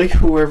 I feel like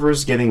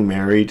whoever's getting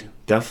married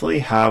definitely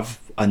have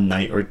a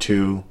night or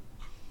two.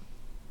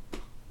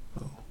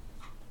 Oh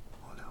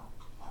no,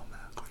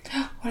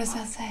 automatically. What does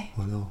that say?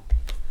 Oh no.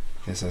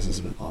 It says it's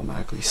been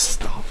automatically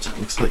stopped. It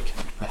looks like,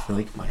 I feel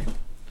like my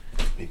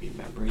maybe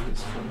memory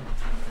is full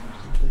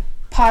or something.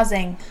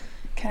 Pausing.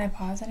 Can I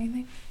pause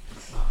anything?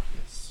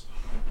 Yes.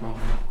 Oh,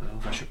 I don't know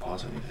if I should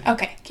pause anything.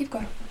 Okay, keep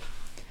going.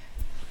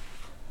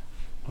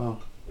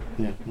 Well,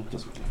 yeah, it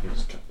doesn't matter.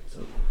 Just check this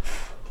out.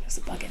 There's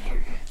a bug in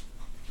here.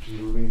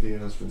 Moving data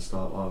has been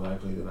stopped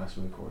automatically. The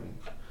maximum recording.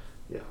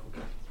 Yeah,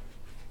 okay.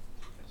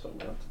 So I'm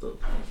gonna have to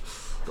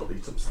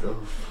delete some stuff.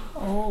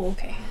 Oh,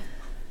 okay.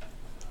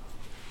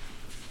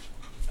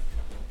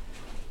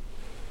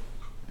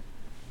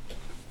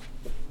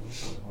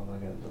 What am I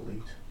gonna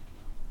delete?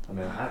 I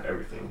mean, I have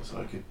everything,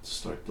 so I could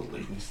start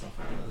deleting stuff,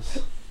 I guess.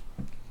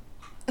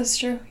 That's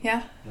true,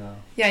 yeah. Yeah.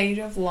 Yeah, you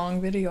do have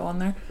long video on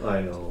there.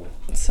 I know.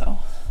 So.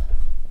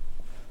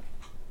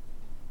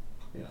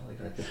 Yeah,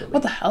 like I could delete.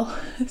 What the hell?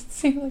 It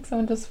seemed like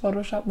someone just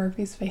photoshopped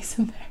Murphy's face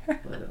in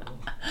there. I know.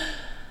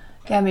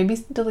 Yeah,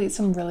 maybe delete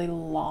some really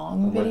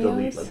long videos. I'm gonna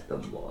delete like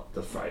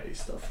the Friday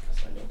stuff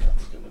because I know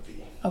that's gonna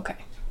be. Okay.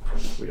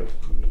 We don't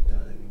need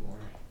that anymore.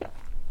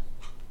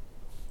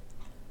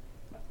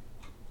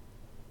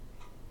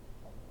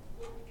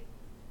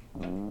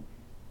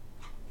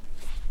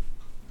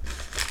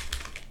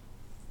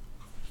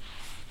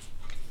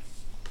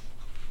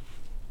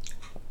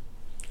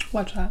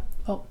 Watch that.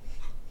 Oh.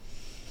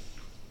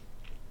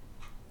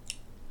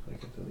 I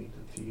can delete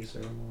the tea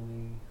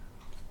ceremony.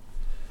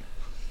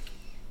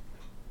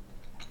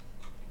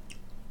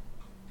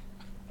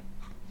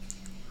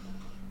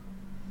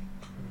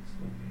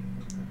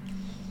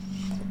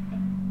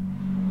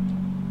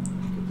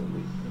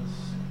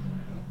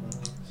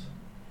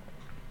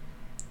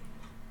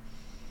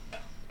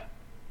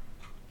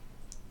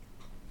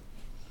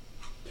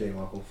 Okay,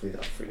 well, hopefully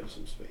that freed up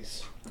some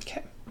space.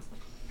 Okay.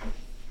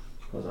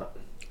 How's that?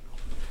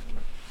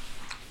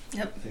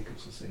 Yep. I think it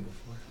was the same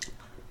before.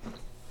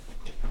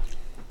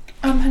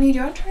 Honey, do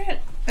you want to try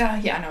it?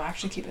 Yeah, no,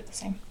 actually keep it the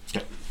same.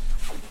 Okay.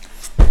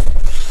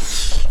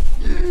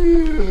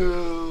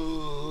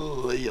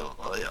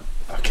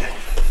 Okay.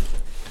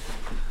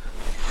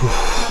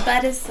 My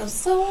butt is so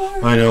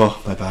sore. I know,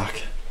 my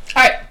back.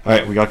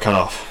 Alright, we got cut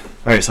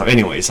off. Alright, so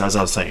anyways, as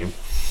I was saying,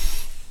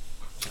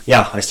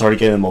 yeah, I started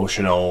getting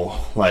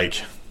emotional,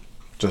 like,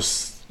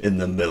 just in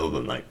the middle of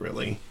the night,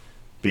 really.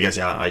 Because,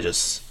 yeah, it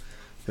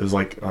was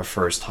like our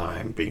first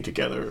time being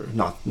together,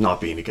 not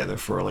being together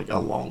for, like, a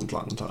long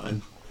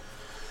time.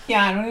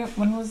 Yeah, I don't even,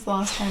 when was the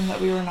last time that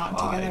we were not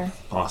together?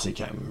 I honestly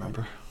can't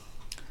remember.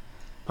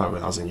 Probably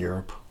when I was in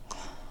Europe.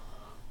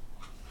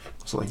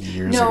 So, like,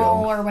 years ago.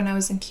 No, or when I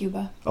was in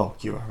Cuba. Oh,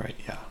 you are right,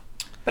 yeah.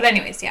 But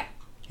anyways, yeah.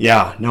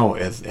 Yeah, no,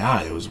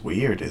 it was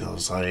weird. It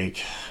was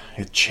like,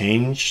 it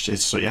changed.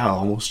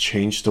 Almost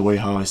changed the way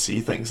how I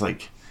see things. Yeah,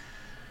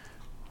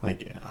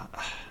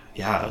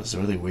 it was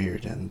really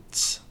weird. And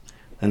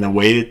the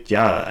way,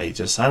 I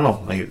don't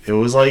know. Like,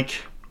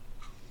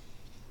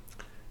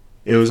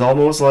 it was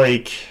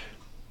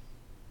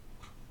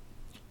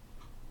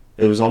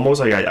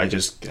almost like I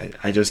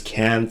just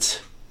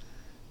can't,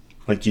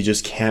 like, you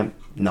just can't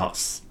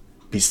not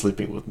be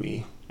sleeping with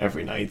me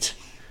every night.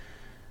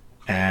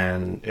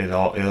 And it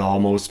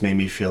almost made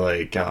me feel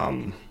like,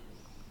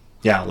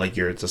 like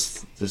you're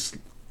just this,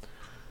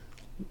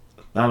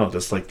 I don't know,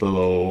 this like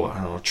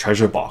little,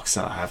 treasure box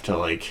that I have to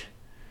like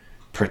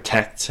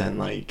protect and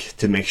like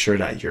to make sure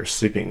that you're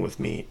sleeping with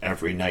me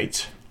every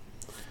night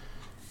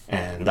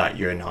and that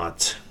you're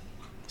not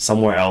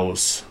somewhere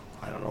else,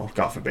 I don't know,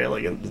 God forbid,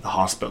 like in the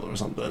hospital or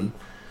something.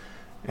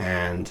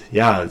 And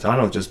yeah, I don't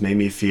know, it just made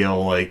me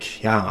feel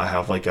like, I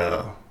have like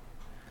a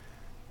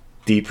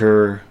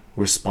deeper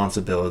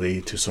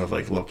responsibility to sort of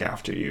like look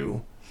after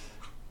you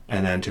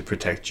and then to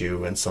protect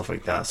you and stuff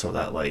like that, so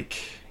that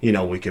like,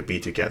 we could be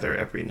together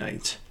every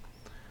night.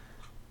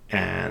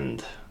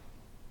 And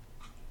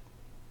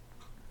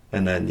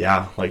then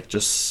like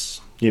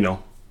just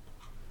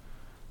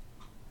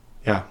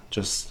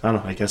just I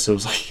don't know, I guess it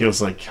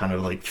was like kind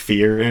of like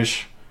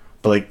fear-ish,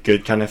 but like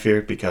good kind of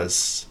fear,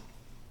 because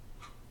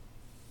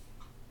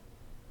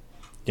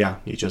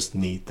you just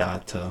need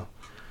that to,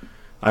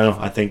 I don't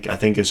know, I think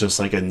it's just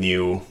like a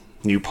new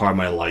part of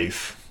my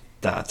life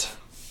that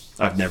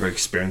I've never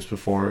experienced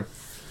before.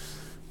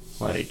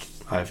 Like,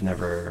 I've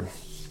never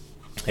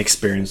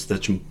experienced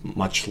that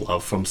much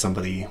love from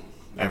somebody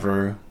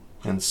ever.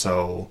 And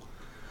so,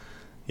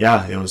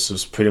 it was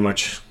just pretty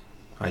much,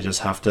 I just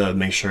have to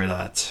make sure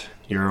that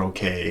you're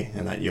okay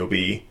and that you'll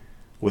be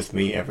with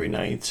me every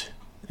night.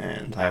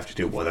 And I have to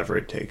do whatever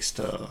it takes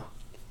to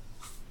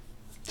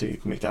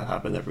make that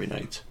happen every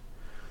night.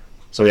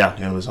 So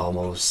it was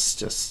almost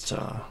just,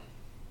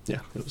 it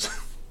was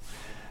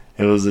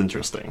it was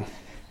interesting.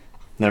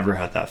 Never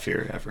had that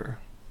fear ever.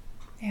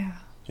 Yeah.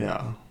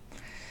 Yeah.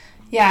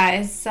 Yeah,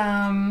 it's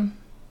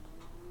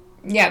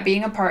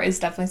being apart is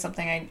definitely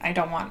something I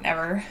don't want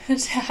ever to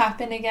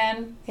happen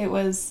again. It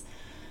was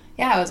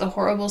a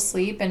horrible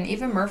sleep, and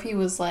even Murphy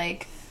was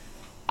like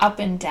up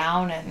and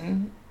down,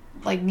 and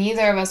like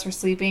neither of us were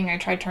sleeping. I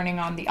tried turning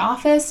on The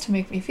Office to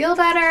make me feel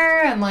better,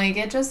 and like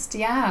it just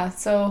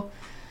so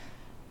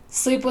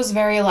sleep was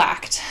very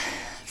lacked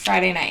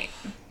Friday night,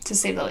 to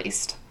say the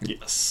least.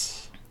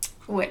 Yes.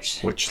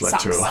 Which led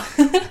sucks.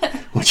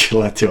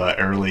 to an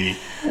early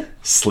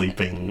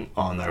sleeping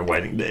on our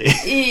wedding day.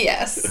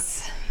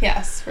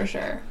 Yes, for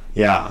sure.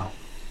 Yeah.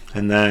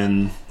 And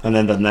then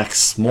the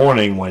next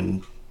morning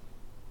when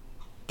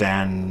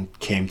Dan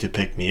came to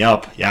pick me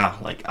up,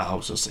 like I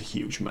was just a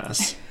huge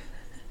mess.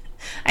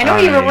 I know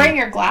you were wearing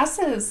your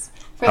glasses.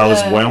 I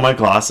was wearing my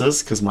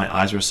glasses because my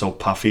eyes were so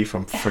puffy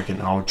from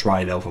freaking all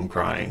dried out from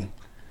crying.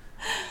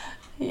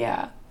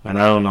 Yeah. And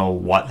I don't know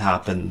what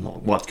happened,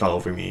 what got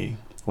over me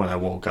when I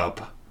woke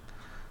up.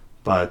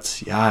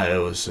 But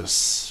it was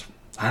just,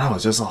 I don't know,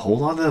 it's just a whole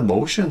lot of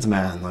emotions,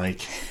 man.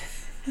 Like,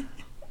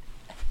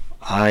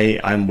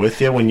 I'm with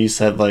you when you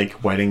said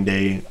like wedding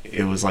day,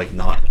 it was like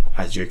not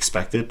as you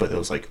expected, but it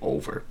was like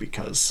over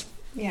because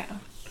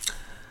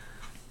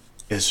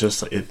it's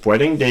just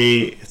wedding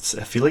day.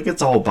 I feel like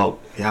it's all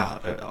about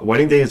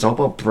wedding day is all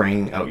about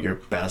bringing out your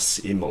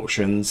best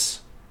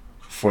emotions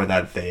for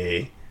that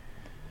day.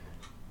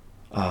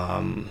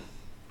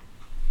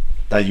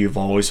 That you've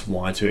always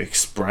wanted to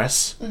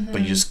express,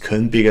 but you just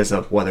couldn't because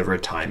of whatever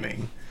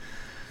timing.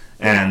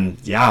 And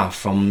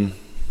from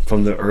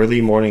the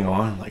early morning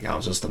on, like I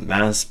was just a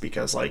mess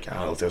because like I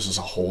don't know, there's just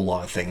a whole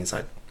lot of things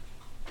that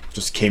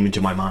just came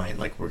into my mind.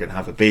 Like, we're gonna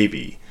have a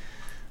baby,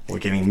 we're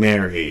getting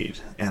married,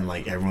 and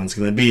like everyone's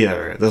gonna be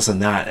there, this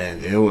and that,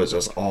 and it was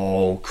just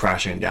all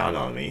crashing down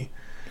on me.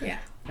 Yeah.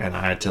 And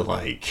I had to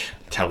like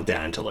tell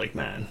Dan to like,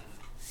 man,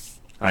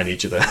 I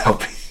need you to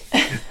help me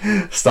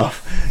stop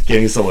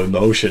getting so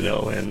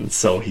emotional. And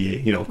so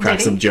he,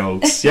 cracked some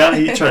jokes. Yeah,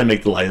 he tried to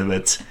make the light of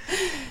it.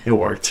 It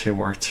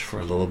worked for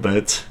a little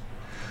bit.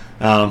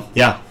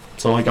 Yeah,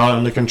 so I got it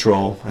under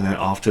control, and then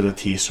off to the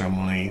tea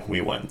ceremony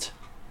we went.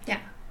 Yeah.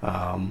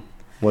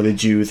 What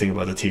did you think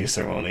about the tea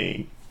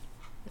ceremony,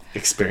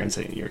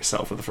 experiencing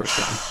yourself for the first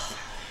time?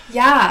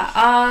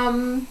 Yeah,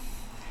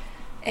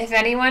 if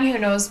anyone who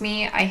knows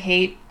me, I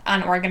hate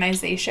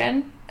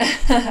unorganization.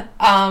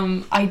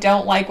 I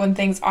don't like when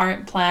things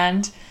aren't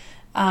planned,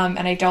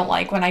 and I don't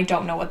like when I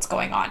don't know what's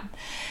going on.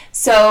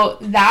 So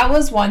that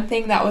was one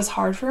thing that was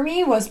hard for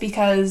me, was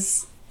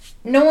because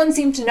no one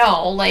seemed to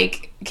know,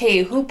 like,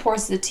 okay, who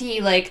pours the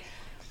tea? Like,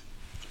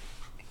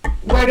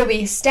 where do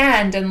we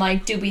stand? And,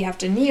 like, do we have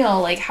to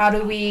kneel? Like, how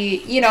do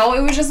we,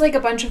 it was just, like, a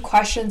bunch of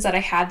questions that I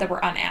had that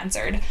were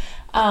unanswered.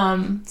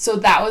 So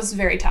that was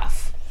very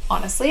tough,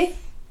 honestly.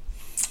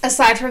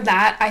 Aside from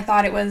that, I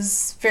thought it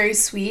was very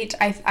sweet.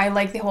 I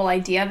like the whole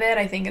idea of it.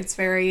 I think it's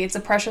a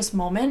precious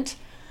moment.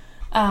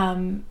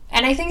 And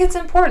I think it's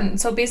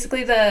important. So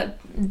basically the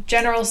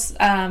general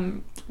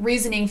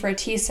reasoning for a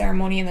tea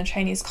ceremony in the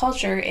Chinese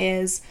culture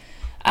is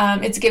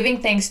it's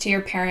giving thanks to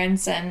your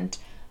parents and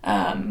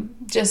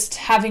just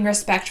having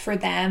respect for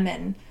them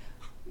and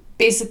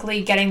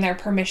basically getting their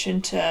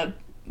permission to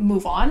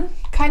move on,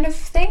 kind of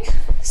thing.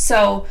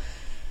 So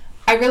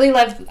I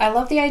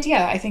love the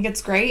idea. I think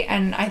it's great,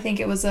 and I think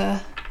it was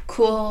a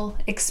cool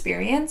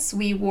experience.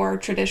 We wore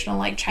traditional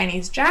like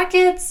Chinese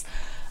jackets,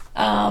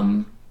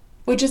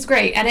 which is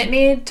great, and it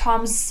made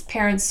Tom's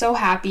parents so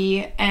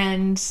happy,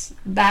 and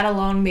that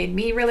alone made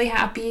me really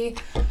happy.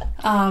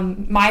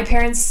 My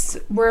parents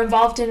were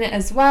involved in it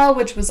as well,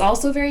 which was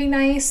also very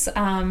nice.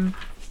 I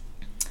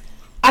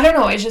don't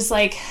know, it's just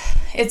like,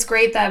 it's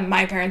great that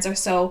my parents are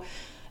so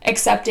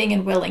accepting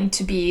and willing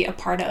to be a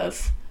part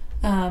of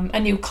a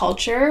new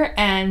culture,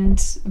 and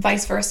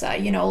vice versa.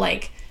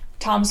 Like,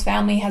 Tom's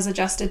family has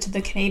adjusted to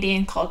the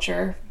Canadian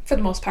culture for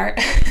the most part.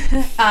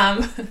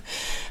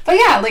 But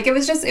yeah, like, it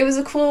was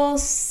a cool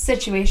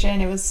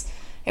situation. It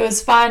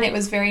was fun. It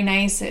was very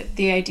nice.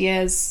 The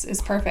idea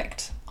is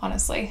perfect,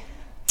 honestly.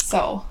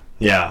 So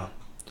yeah,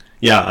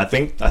 I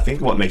think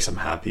what makes them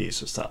happy is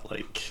just that,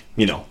 like,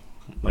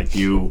 like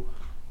you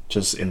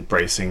just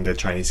embracing the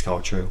Chinese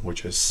culture,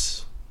 which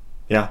is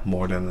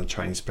more than the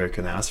Chinese spirit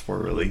can ask for,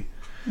 really.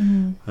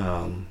 Mm-hmm.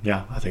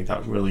 I think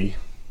that really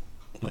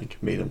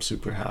like made them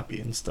super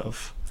happy and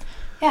stuff.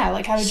 Yeah,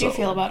 like, how did you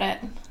feel about it?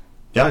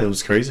 Yeah, it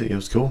was crazy. It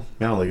was cool.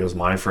 Yeah, like, it was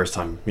my first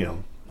time,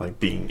 like,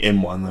 being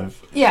in one.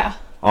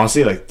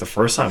 Honestly, like, the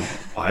first time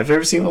I've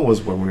ever seen one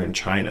was when we were in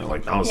China.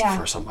 Like, that was the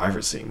first time I've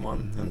ever seen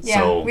one. And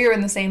so we were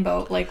in the same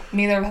boat. Like,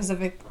 neither of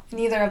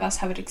us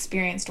have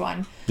experienced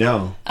one.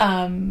 Yeah.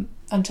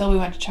 Until we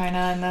went to China,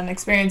 and then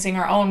experiencing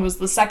our own was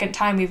the second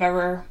time we've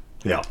ever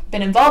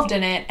been involved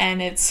in it,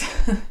 and it's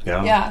it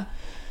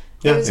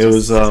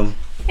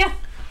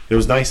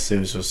was nice. It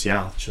was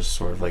just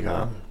sort of like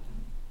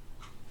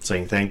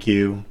saying thank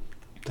you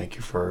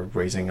for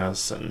raising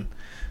us and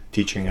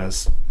teaching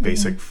us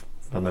basic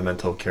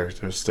fundamental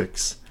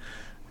characteristics,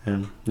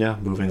 and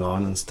moving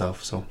on and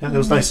stuff. So it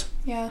was nice.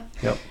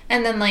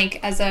 And then,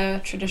 like, as a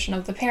tradition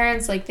of the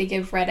parents, like, they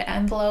give red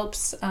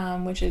envelopes,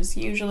 which is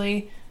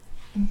usually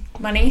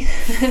money.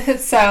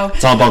 So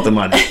it's all about the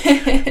money.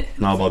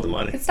 Not about the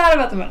money. It's not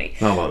about the money.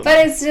 Not about but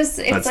money. It's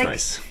That's like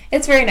nice.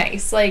 It's very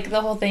nice. Like,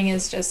 the whole thing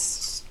is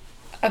just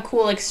a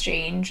cool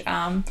exchange.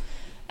 And,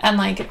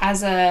 like,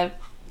 as a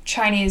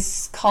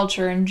Chinese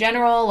culture in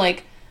general,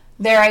 like,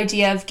 their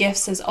idea of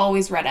gifts is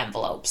always red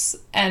envelopes,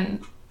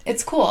 and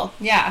it's cool.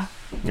 Yeah.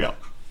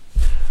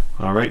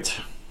 All right,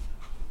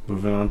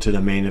 moving on to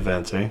the main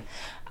event.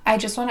 I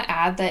just want to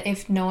add that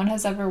if no one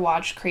has ever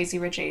watched Crazy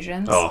Rich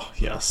Asians,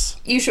 yes,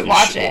 you should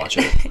watch it.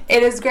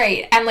 It is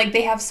great, and, like,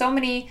 they have so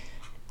many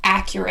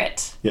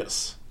accurate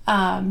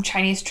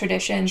Chinese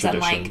traditions and,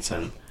 like,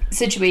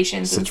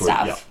 situations and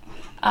stuff.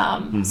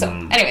 So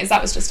anyways,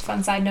 that was just a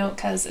fun side note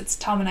because it's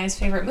Tom and I's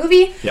favorite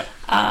movie.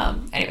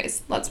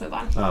 Anyways, let's move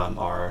on.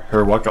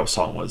 Her workout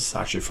song was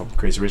actually from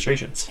Crazy Rich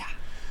Asians.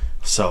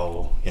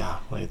 So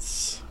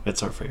it's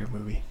our favorite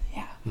movie.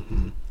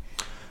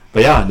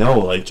 But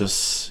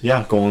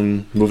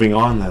moving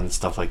on and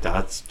stuff like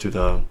that to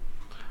the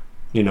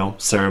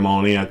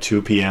ceremony at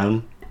 2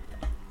 p.m.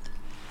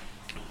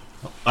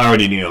 I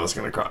already knew I was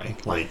gonna cry.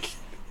 Like,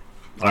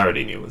 I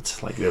already knew it.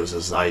 Like, it was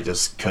just, I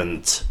just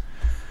couldn't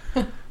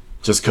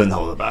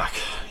hold it back.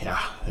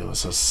 It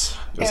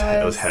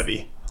was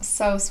heavy.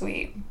 So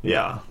sweet.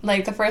 Yeah.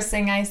 Like, the first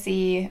thing I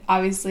see,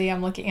 obviously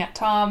I'm looking at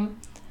Tom,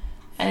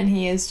 and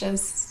he is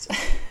just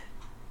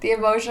the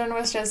emotion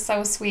was just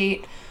so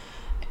sweet,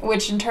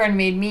 which in turn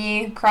made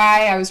me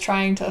cry. I was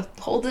trying to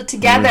hold it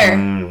together,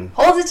 and you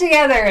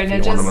it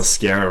just want a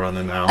mascara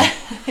running now.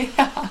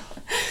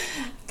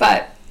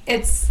 But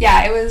it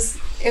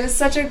it was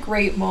such a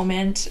great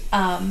moment.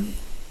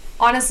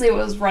 Honestly, what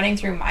was running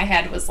through my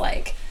head was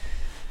like,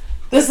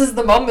 this is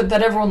the moment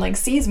that everyone like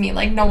sees me.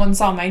 Like, no one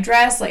saw my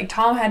dress. Like,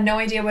 Tom had no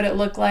idea what it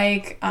looked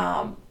like.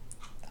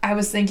 I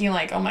was thinking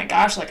like, oh my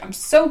gosh, like I'm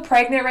so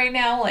pregnant right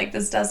now. Like,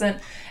 this doesn't,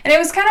 and it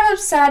was kind of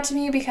sad to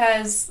me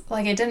because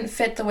like it didn't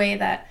fit the way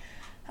that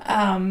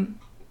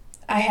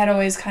I had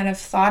always kind of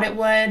thought it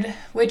would,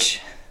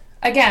 which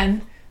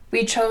again,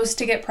 we chose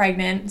to get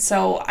pregnant.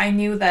 So I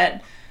knew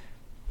that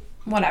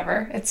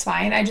whatever, it's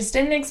fine. I just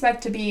didn't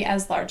expect to be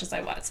as large as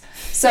I was.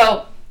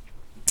 So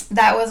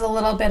that was a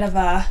little bit of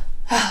a,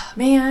 oh,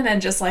 man,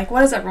 and just like,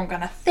 what is everyone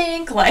gonna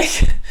think? Like,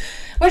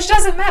 which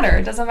doesn't matter.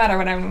 It doesn't matter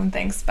what everyone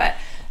thinks. But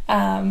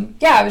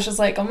yeah, I was just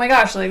like, oh my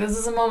gosh, like this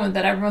is a moment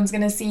that everyone's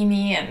gonna see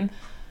me, and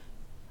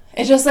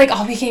it just like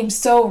all became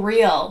so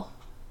real.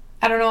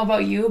 I don't know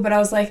about you, but I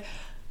was like,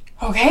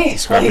 okay.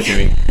 Describe like,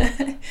 it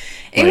to me.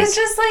 It was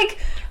just like,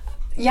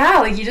 yeah,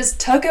 like you just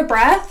took a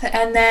breath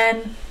and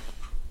then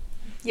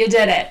you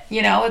did it.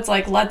 You know, it's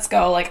like, let's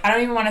go. Like, I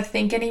don't even want to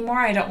think anymore.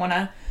 I don't want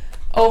to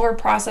over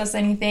process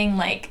anything.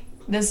 Like,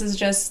 this is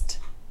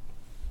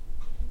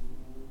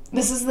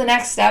the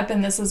next step,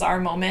 and this is our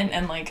moment,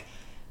 and like,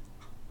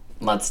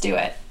 let's do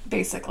it,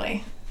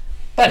 basically.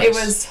 But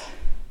Nice.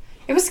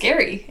 it was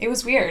scary. It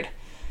was weird.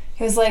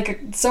 It was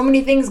like so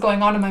many things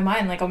going on in my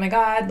mind. Like, oh my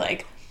God,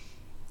 like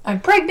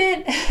I'm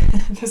pregnant.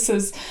 This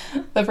is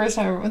the first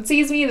time everyone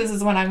sees me. This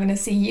is when I'm going to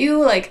see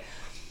you. Like,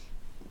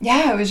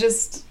 yeah,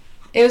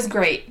 it was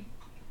great,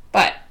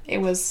 but it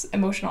was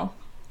emotional.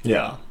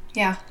 Yeah.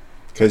 Yeah.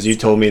 Because you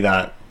told me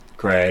that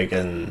Greg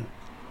and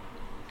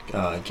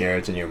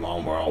Garrett and your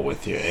mom were all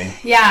with you, eh?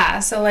 Yeah,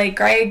 so like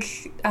Greg,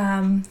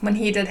 when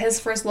he did his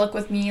first look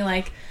with me,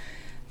 like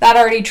that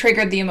already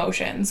triggered the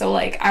emotion. So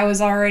like I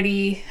was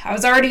already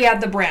at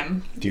the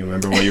brim. Do you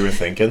remember what you were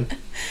thinking?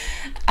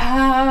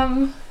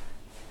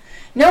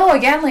 No,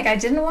 again, like I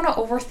didn't want to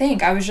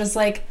overthink. I was just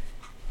like,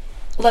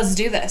 let's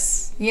do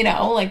this, you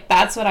know, like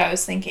that's what I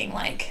was thinking.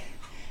 Like,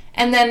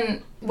 and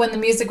then when the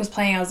music was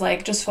playing, I was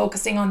like just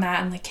focusing on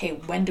that and like, okay,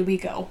 when do we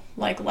go?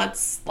 Like,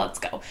 let's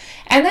go.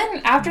 And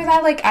then after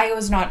that, like I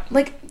was not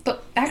like,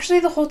 actually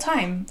the whole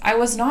time I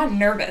was not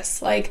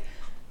nervous. Like,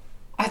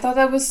 I thought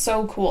that was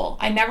so cool.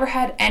 I never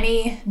had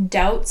any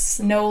doubts,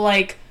 no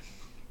like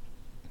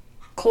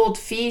cold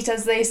feet,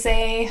 as they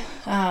say.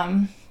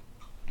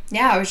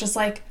 Yeah, I was just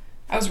like,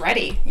 I was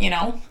ready, you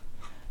know,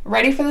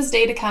 ready for this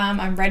day to come.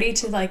 I'm ready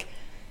to like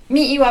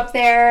meet you up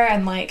there.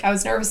 And like, I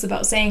was nervous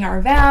about saying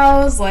our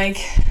vows. Like,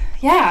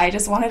 yeah, I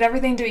just wanted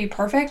everything to be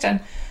perfect. And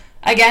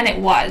again, it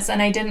was.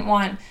 And I didn't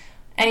want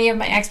any of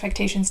my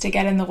expectations to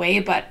get in the way,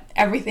 but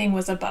everything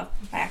was above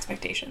my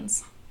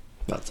expectations.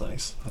 That's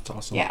nice. That's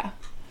awesome. Yeah.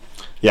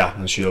 Yeah,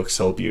 and she looked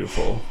so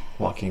beautiful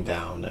walking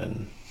down,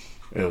 and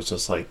it was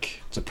just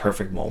like, it's a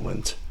perfect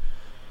moment.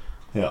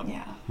 Yeah.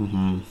 Yeah.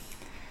 Mm-hmm.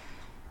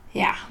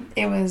 Yeah.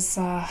 It was,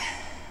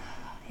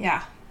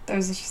 yeah, there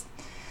was just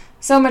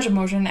so much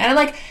emotion. And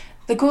like,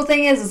 the cool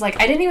thing is like,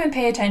 I didn't even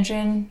pay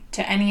attention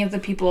to any of the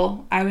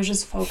people. I was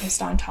just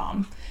focused on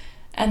Tom.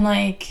 And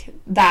like,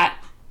 that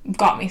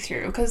got me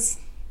through, because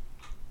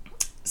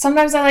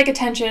sometimes I like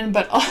attention,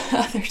 but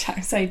other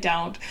times I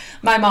don't.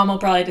 My mom will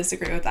probably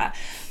disagree with that.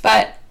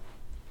 But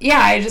yeah,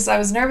 I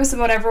was nervous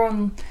about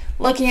everyone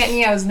looking at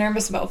me. I was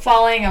nervous about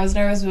falling. I was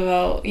nervous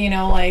about, you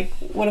know, like,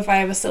 what if I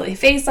have a silly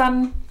face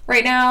on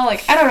right now?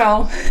 Like, I don't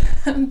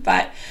know.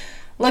 But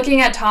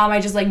looking at Tom, I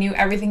just like knew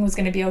everything was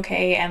going to be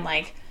okay. And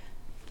like,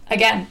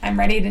 again, I'm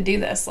ready to do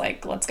this.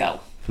 Like, let's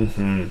go.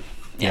 Mm-hmm.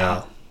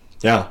 Yeah.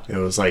 Yeah. It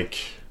was like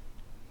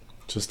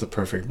just the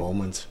perfect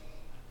moment.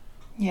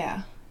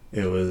 Yeah.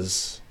 It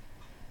was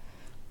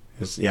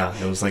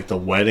like the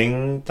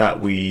wedding that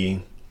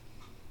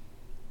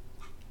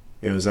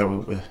it was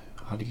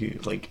how do you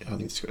describe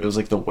it? It was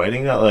like the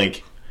wedding that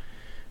like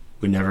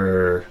we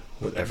never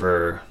would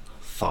ever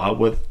thought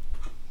would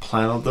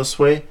plan out this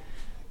way.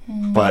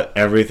 But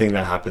everything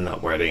that happened at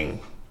that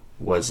wedding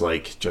was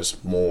like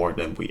just more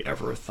than we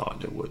ever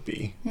thought it would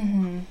be.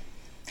 Mm-hmm.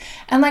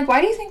 And like,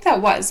 why do you think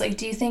that was? Like,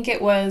 do you think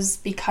it was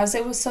because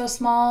it was so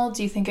small?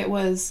 Do you think it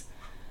was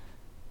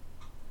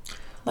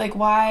like,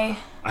 why?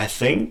 I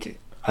think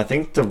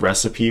the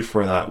recipe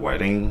for that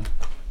wedding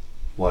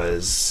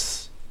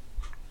was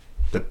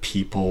the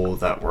people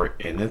that were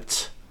in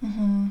it.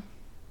 Mm-hmm.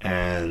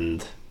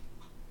 and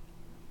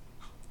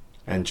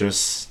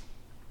just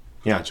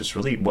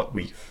really what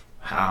we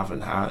have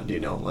and had, you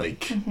know,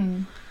 like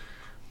Mm-hmm.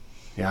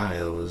 yeah,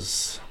 it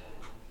was,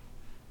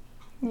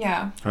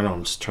 Yeah. I don't know,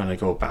 I'm just trying to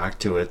go back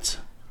to it.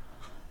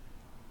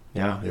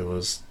 Yeah, it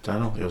was, I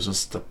don't know, it was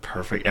just the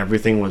perfect,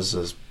 everything was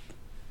just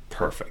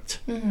perfect.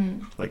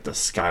 Mm-hmm. Like the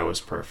sky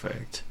was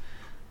perfect,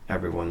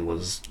 everyone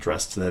was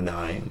dressed to the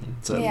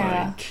nines, and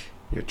Yeah. like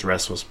your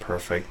dress was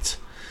perfect,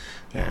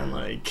 and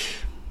like,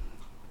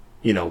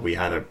 you know, we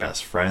had our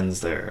best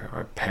friends there,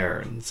 our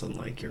parents, and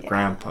like your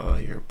grandpa,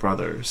 your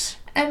brothers,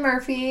 And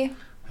Murphy.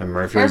 and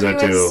Murphy was there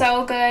Murphy too. was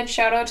so good.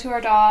 Shout out to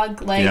our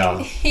dog. Like, Yeah.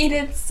 he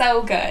did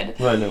so good.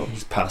 Well, I know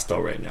he's passed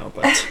out right now,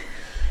 but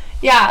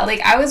Yeah, like,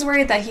 I was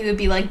worried that he would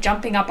be, like,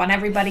 jumping up on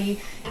everybody.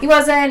 He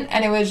wasn't,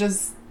 and it was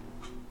just,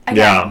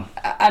 again,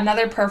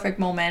 another perfect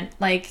moment.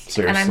 Like,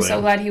 Seriously. And I'm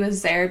so glad he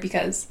was there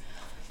because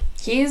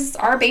he's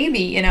our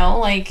baby, you know?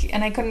 Like,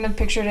 and I couldn't have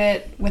pictured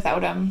it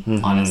without him,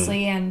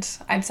 honestly. And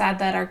I'm sad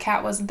that our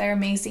cat wasn't there,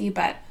 Macy,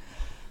 but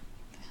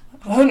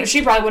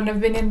she probably wouldn't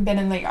have been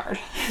in the yard.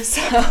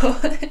 So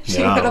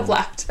she would have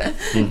left.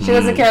 She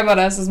doesn't care about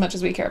us as much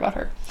as we care about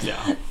her.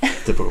 Yeah.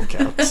 Typical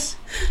cats.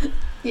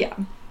 Yeah.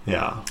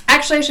 Yeah.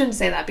 Actually, I shouldn't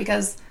say that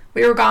because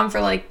we were gone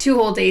for like 2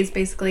 whole days,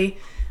 basically,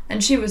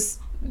 and she was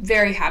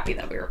very happy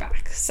that we were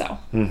back. So,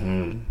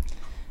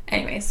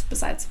 anyways,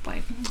 besides the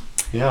point.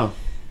 Yeah.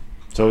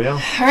 So,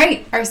 yeah. All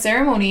right, our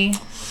ceremony.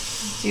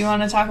 Do you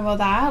want to talk about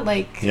that?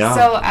 Like, Yeah.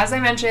 So, as I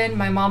mentioned,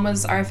 my mom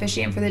was our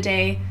officiant for the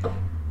day.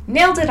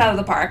 Nailed it out of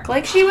the park.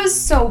 Like, she was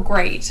so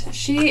great.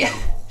 She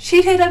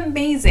did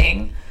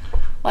amazing.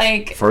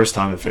 Like, First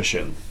time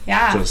efficient.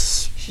 yeah.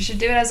 Just She should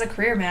do it as a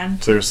career,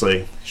 man.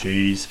 seriously,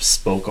 she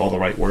spoke all the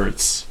right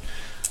words.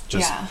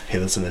 Just Yeah.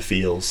 hit us in the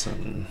feels.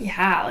 And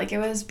Yeah, like, it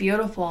was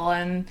beautiful.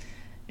 And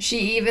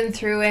she even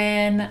threw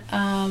in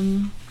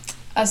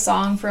a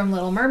song from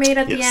Little Mermaid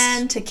at the Yes.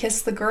 end to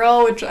kiss the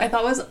girl, which I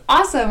thought was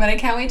awesome. And I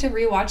can't wait to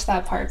rewatch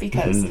that part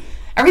because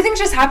everything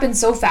just happened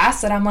so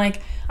fast that I'm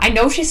like, I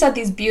know she said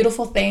these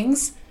beautiful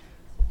things,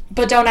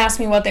 but don't ask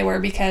me what they were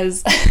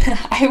because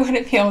I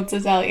wouldn't be able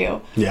to tell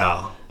you.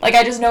 yeah. Like,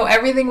 I just know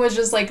everything was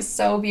just, like,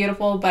 so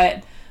beautiful,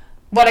 but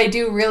what I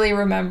do really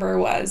remember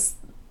was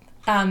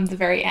the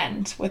very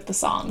end with the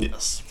song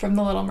Yes. from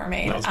The Little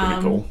Mermaid. That was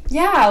pretty cool.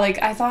 Yeah, like,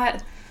 I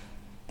thought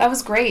that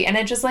was great, and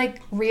it just,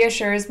 like,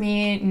 reassures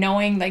me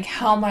knowing, like,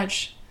 how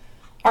much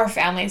our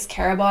families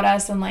care about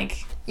us, and,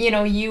 like, you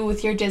know, you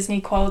with your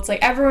Disney quotes, like,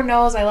 everyone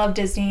knows I love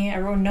Disney,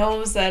 everyone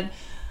knows that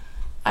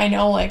I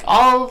know, like,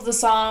 all of the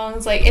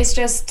songs, like, it's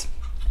just,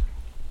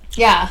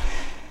 yeah.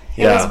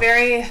 It was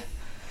very,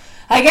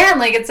 again,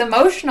 like, it's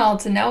emotional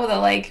to know that,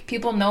 like,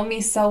 people know me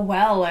so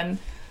well, and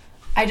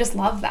I just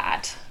love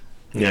that.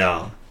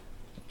 Yeah.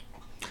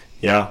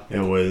 Yeah, it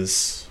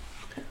was,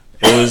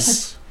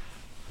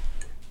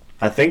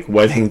 I think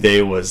wedding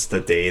day was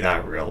the day that I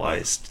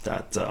realized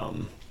that,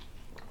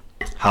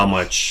 how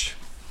much,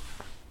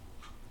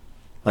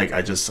 like,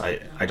 I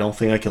don't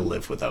think I can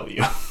live without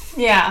you.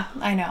 Yeah,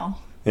 I know.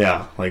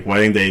 Yeah, like,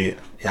 wedding day,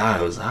 yeah,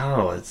 it was, I don't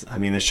know,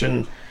 it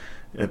shouldn't,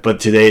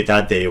 but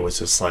that day was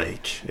just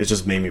like, it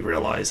just made me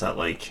realize that,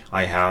 like,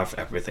 I have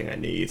everything I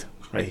need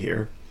right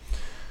here.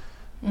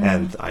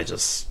 And I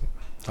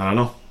don't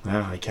know,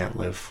 yeah, I can't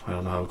live, I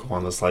don't know how to go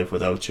on this life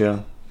without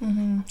you.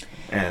 And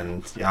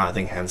yeah, I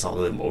think hence all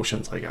the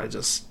emotions, like,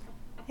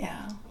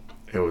 Yeah.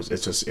 it was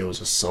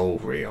just so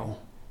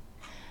real.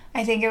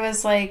 I think it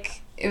was,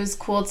 like, it was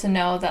cool to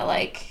know that,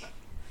 like,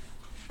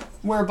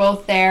 we're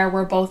both there,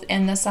 we're both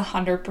in this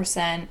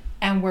 100%,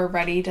 and we're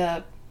ready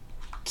to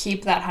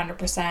keep that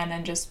 100%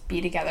 and just be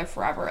together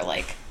forever.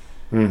 Like,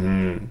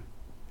 that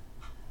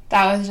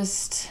was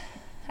just,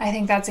 I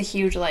think that's a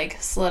huge,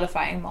 like,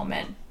 solidifying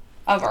moment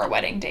of our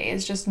wedding day,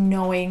 is just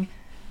knowing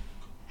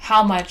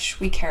how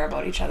much we care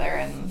about each other.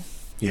 And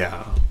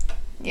Yeah.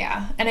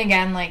 and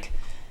again, like,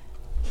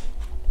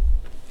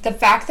 the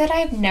fact that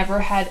I've never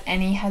had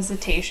any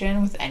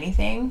hesitation with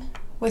anything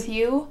with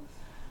you,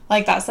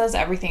 like, that says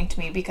everything to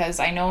me, because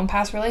I know in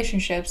past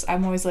relationships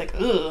I'm always like,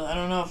 ugh, I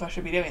don't know if I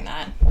should be doing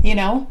that, you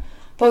know?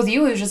 But with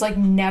you, it was just, like,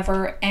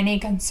 never any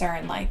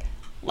concern, like,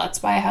 let's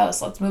buy a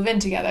house, let's move in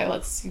together,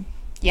 let's do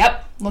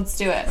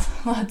it,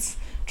 let's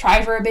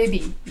try for a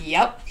baby,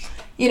 yep.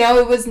 You know,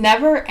 it was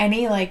never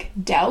any, like,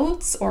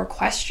 doubts or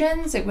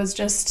questions, it was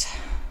just,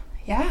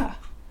 yeah.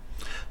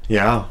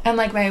 Yeah. And,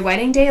 like, my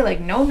wedding day, like,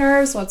 no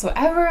nerves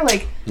whatsoever,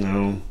 like,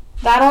 No.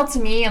 that all to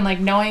me, and, like,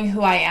 knowing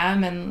who I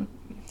am and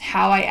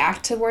how I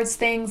act towards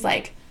things,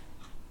 like,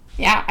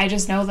 yeah, I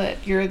just know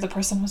that you're the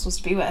person I'm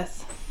supposed to be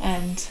with.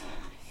 And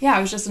yeah,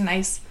 it was just a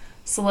nice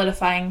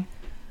solidifying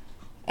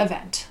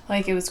event.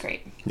 Like, it was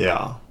great.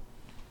 Yeah.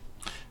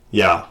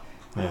 Yeah.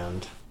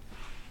 And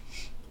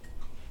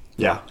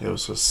yeah, it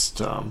was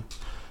just, oh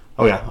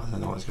yeah, I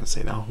don't know what I was going to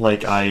say now.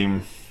 Like,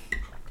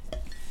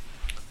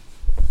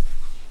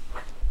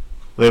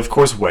 like, of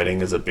course,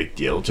 wedding is a big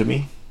deal to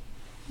me.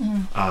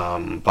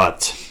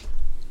 But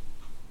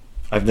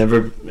I've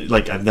never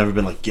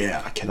been like,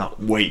 yeah, I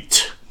cannot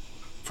wait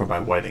for my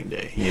wedding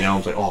day. You know,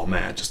 I'm like, oh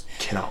man, I just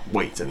cannot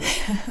wait. And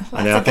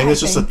I think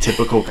it's just a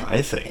typical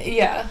guy thing.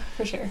 Yeah,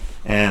 for sure.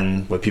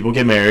 And when people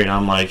get married,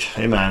 I'm like,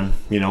 hey man,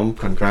 you know,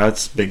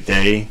 congrats, big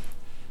day.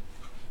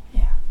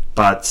 Yeah.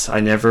 But I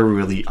never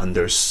really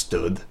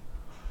understood,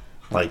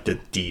 like, the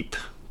deep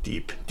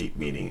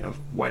meaning of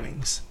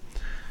weddings.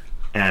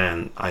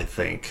 And I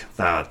think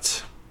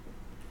that,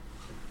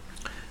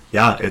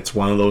 yeah, it's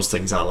one of those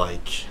things that,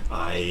 like,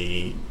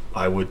 I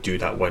would do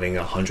that wedding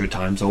 100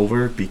 times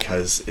over,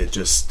 because it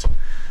just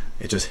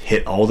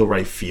hit all the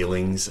right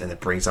feelings, and it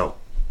brings out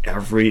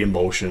every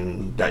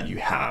emotion that you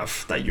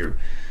have, that you're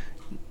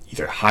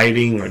either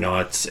hiding or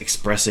not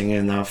expressing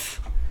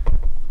enough.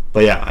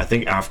 But yeah, I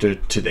think after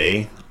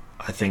today,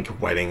 I think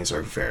weddings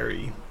are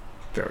very,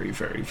 very,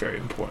 very, very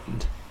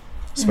important.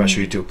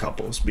 especially to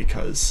couples,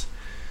 because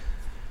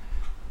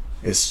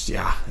it's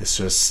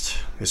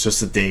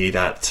just a day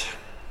that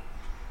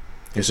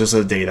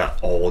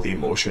all the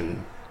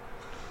emotion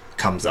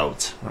comes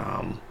out.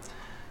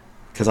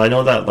 Because I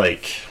know that,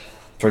 like,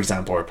 for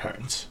example, our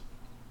parents,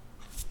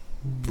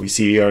 we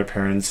see our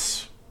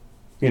parents,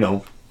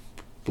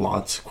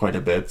 quite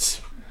a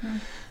bit.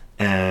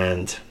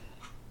 And,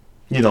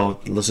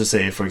 let's just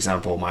say, for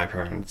example, my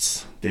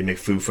parents, they make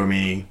food for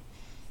me.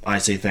 I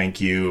say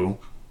thank you.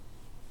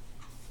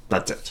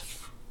 That's it.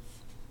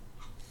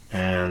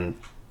 And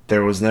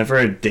there was never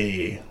a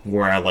day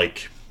where I,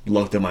 like,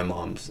 looked at my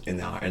mom in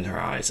her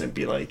eyes and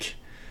be like,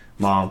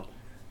 Mom,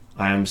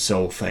 I am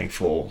so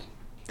thankful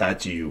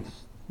that you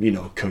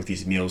cook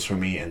these meals for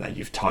me, and that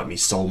you've taught me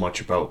so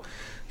much about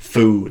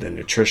food and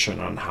nutrition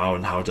on how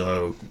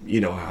to,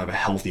 have a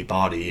healthy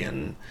body.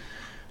 And,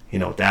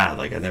 Dad,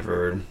 like, I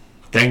never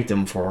thanked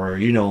them for,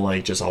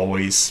 like, just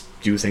always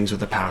do things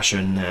with a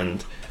passion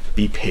and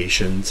be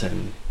patient,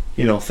 and,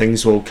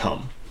 things will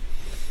come.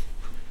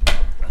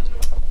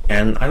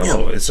 And I don't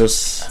know, it's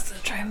just...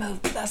 Let's try and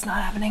move, but that's not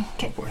happening.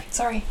 Okay, boy.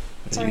 Sorry.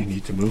 You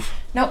need to move?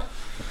 Nope.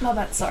 No,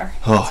 that's sore.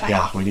 Oh,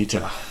 yeah, we need to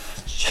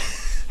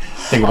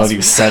think about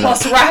you set up.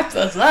 Let's wrap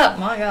this up,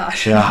 my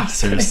gosh. Yeah,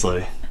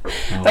 seriously.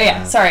 But yeah,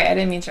 man. Sorry, I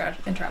didn't mean to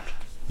interrupt.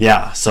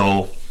 Yeah,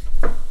 so,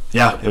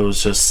 yeah, it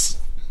was just,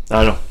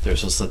 I don't know,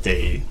 there's just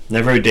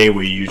never a day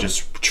where you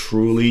just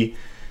truly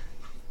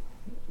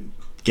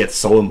get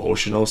so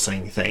emotional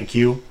saying thank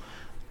you.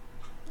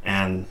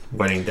 And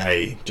wedding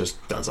day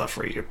just does that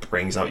for you. It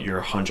brings out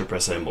your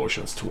 100%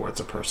 emotions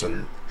towards a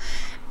person.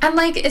 And,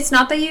 like, it's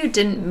not that you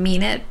didn't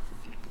mean it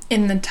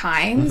in the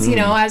times,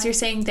 as you're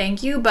saying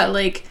thank you, but,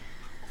 like,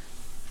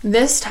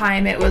 this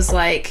time it was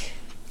like,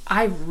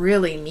 I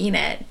really mean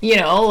it,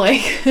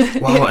 like...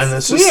 Well, and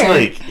it's just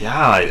weird. Like,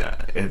 yeah,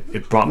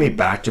 it brought me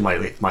back to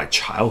my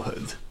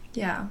childhood.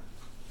 Yeah.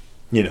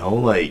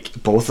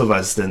 Like, both of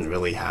us didn't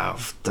really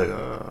have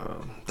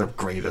the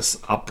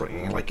greatest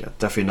upbringing, like,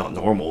 definitely not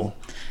normal.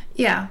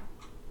 Yeah.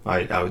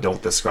 I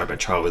don't describe my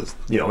childhood as,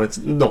 it's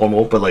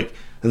normal, but, like,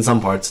 in some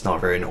parts,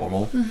 not very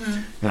normal.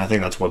 And I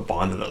think that's what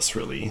bonded us,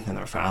 really, in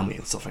our family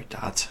and stuff like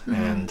that.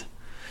 And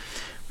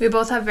we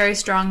both have very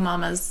strong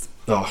mamas.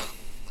 Oh,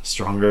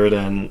 stronger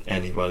than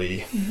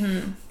anybody.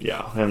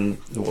 Yeah, and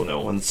we'll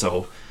know. And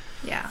so...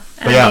 Yeah,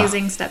 and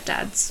amazing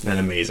stepdads. And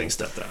amazing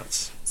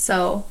stepdads.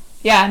 So,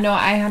 yeah, no,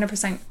 I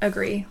 100%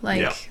 agree.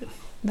 Like,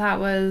 that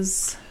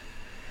was...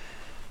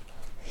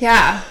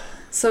 Yeah.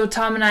 So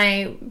Tom and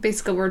I,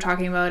 basically what we're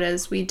talking about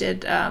is we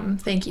did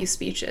thank you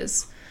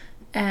speeches.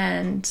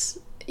 And,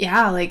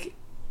 yeah, like,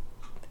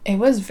 it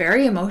was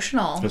very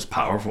emotional. It was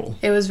powerful.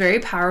 It was very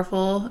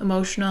powerful,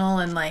 emotional,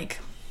 and, like,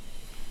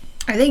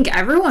 I think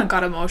everyone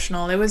got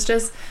emotional. It was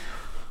just,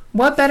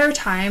 what better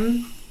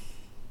time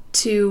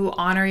to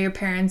honor your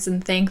parents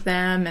and thank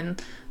them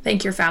and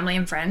thank your family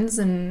and friends,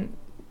 and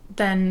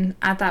then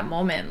at that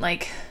moment,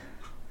 like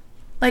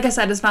I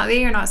said, it's not that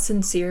you're not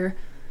sincere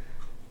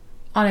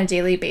on a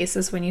daily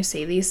basis when you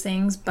say these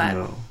things, but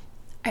no.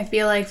 I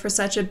feel like for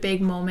such a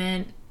big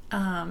moment,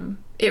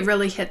 it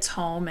really hits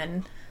home,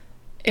 and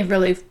it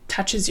really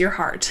touches your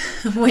heart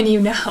when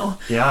you know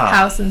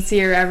how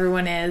sincere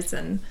everyone is.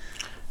 And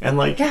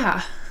like,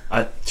 yeah.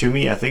 To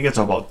me, I think it's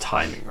all about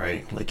timing,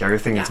 right? Like,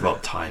 everything is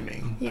about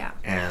timing. Yeah.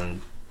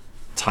 And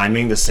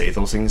timing to say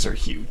those things are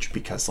huge,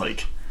 because,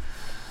 like,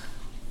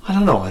 I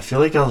don't know, I feel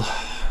like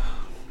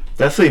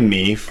definitely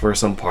me, for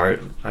some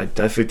part, I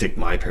definitely take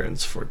my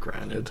parents for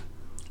granted.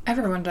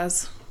 Everyone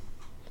does.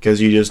 Because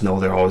you just know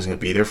they're always going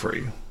to be there for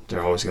you.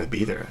 They're always going to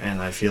be there.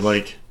 And I feel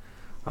like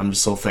I'm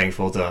just so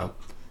thankful to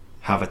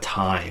have a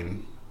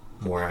time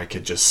where I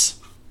could just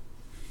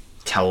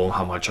tell them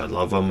how much I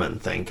love them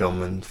and thank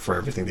them and for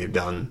everything they've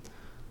done.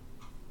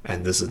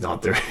 And this is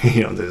not their,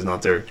 this is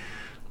not their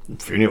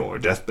funeral or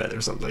deathbed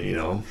or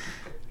something,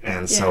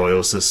 And so it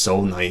was just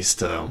so nice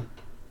to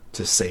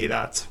say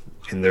that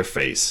in their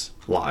face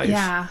live.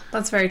 Yeah,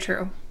 that's very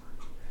true.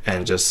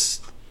 And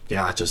just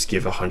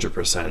give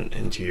 100%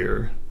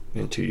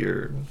 into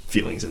your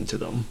feelings into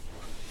them.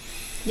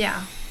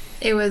 Yeah,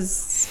 it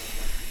was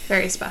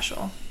very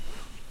special.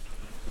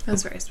 It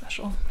was very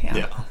special.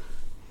 Yeah.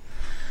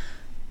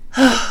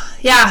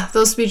 Yeah,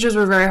 those speeches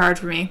were very hard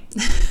for me.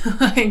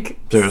 Like,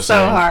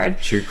 so hard.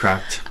 She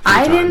cracked.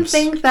 I didn't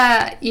think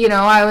that,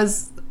 I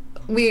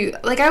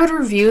would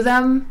review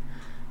them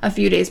a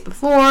few days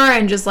before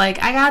and just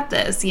like, I got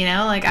this,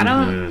 like, I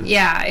don't,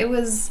 it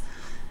was,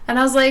 and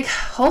I was like,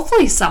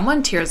 hopefully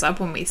someone tears up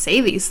when we say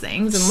these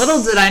things. And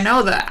little did I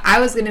know that I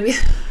was going to be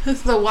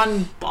the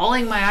one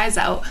bawling my eyes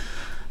out.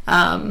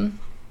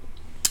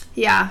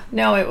 It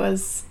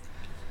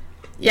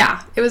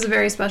was a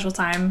very special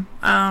time.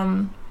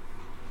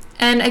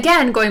 And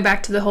again, going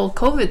back to the whole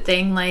COVID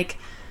thing, like,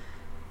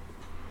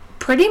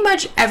 pretty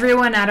much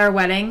everyone at our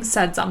wedding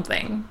said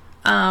something,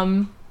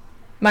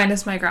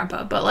 minus my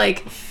grandpa. But,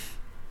 like,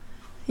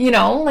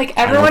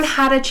 everyone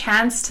had a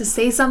chance to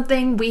say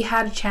something. We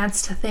had a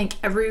chance to thank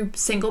every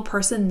single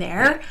person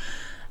there.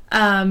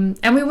 And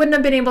we wouldn't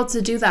have been able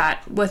to do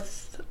that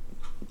with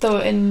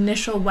the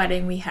initial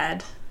wedding we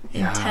had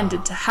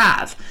intended to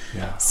have.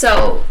 Yeah.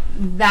 So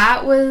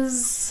that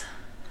was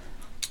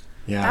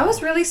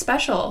really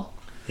special.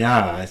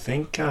 Yeah, I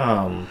think,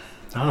 I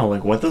don't know,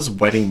 like, what does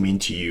wedding mean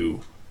to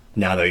you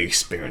now that you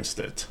experienced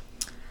it?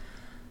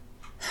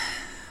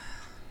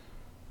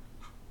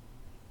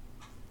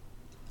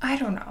 I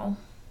don't know.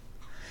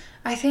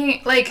 I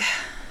think, like...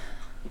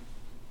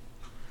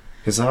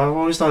 Because I've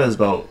always thought it was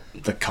about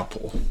the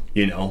couple,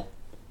 you know?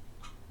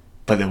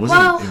 But it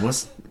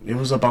wasn't, it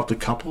was about the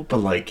couple, but,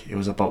 like, it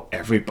was about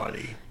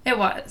everybody. It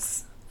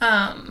was.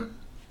 But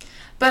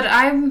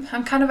I'm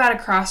kind of at a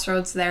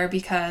crossroads there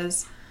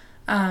because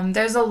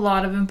there's a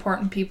lot of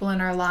important people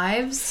in our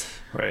lives.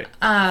 Right.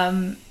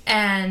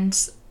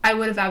 And I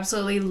would have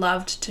absolutely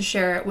loved to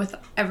share it with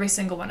every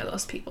single one of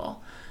those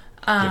people.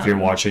 If you're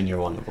watching, you're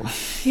one of them.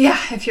 Yeah,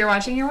 if you're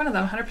watching, you're one of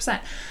them,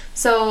 100%.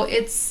 So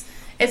it's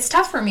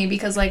tough for me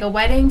because, like, a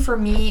wedding for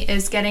me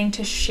is getting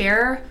to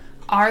share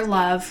our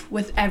love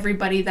with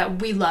everybody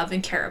that we love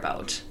and care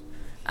about.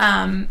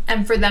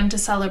 And for them to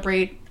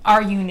celebrate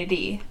our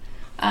unity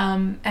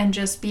and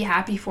just be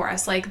happy for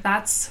us. Like,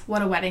 that's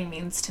what a wedding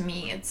means to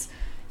me. It's,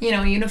 you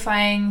know,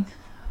 unifying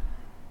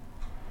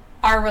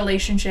our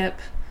relationship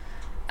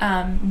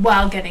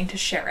while getting to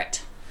share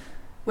it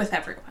with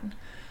everyone.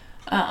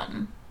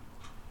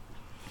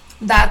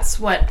 That's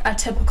what a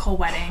typical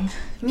wedding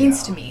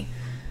means to me.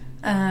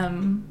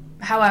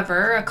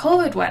 However, a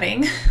COVID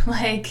wedding,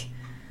 like,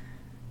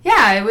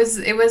 yeah, it was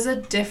a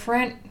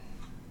different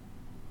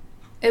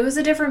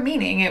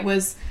meaning. It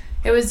was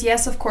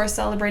yes, of course,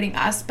 celebrating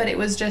us, but it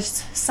was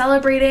just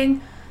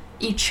celebrating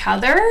each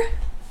other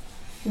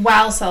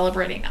while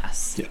celebrating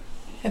us. Yeah.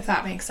 If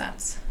that makes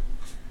sense.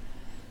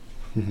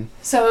 Mm-hmm.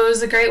 So it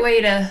was a great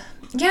way to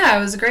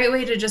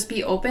just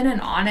be open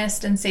and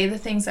honest and say the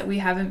things that we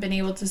haven't been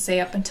able to say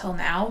up until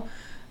now.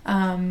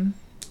 And,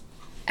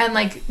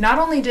 like, not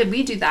only did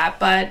we do that,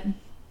 but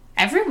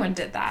everyone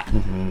did that.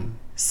 Mm-hmm.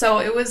 So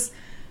it was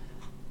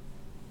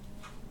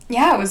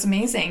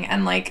amazing.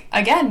 And, like,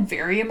 again,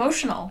 very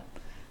emotional.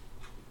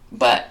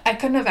 But I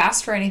couldn't have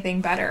asked for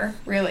anything better,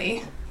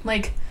 really.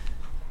 Like,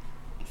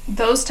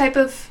 those type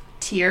of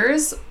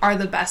tears are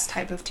the best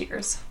type of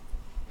tears.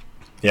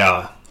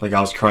 Yeah, like,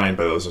 I was crying,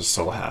 but I was just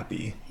so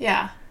happy.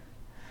 Yeah.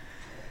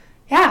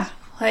 Yeah,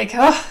 like,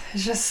 oh,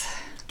 it's just...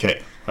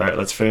 Okay, alright,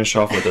 let's finish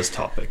off with this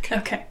topic.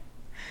 Okay.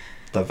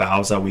 The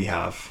vows that we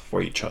have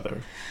for each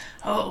other.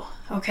 Oh,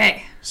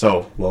 okay.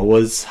 So,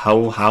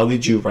 how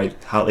did you write,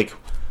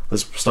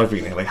 let's start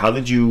beginning. Like, how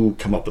did you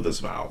come up with this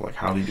vow?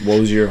 Like, what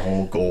was your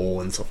whole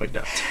goal and stuff like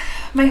that?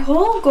 My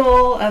whole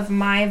goal of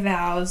my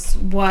vows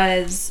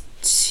was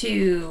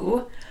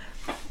to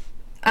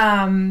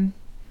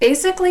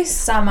basically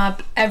sum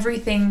up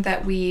everything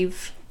that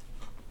we've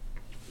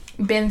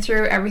been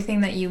through,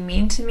 everything that you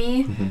mean to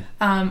me,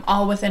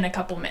 all within a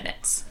couple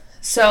minutes.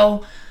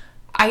 So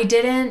I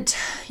didn't,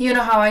 you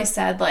know how I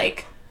said,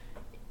 like,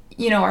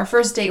 you know, our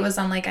first date was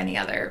unlike any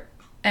other,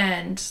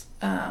 and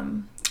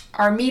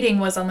our meeting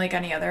was unlike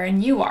any other,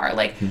 and you are.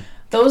 Like,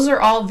 those are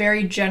all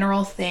very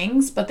general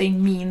things, but they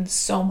mean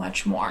so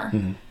much more.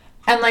 Mm-hmm.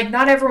 And, like,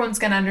 not everyone's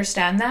going to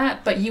understand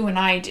that, but you and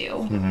I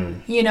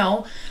do, you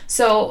know?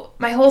 So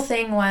my whole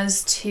thing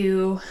was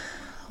to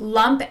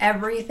lump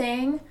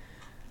everything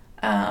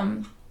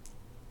and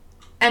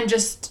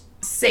just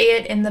say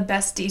it in the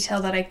best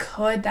detail that I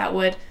could that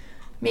would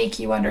make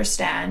you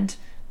understand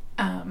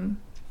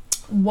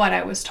what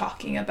I was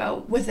talking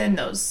about within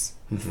those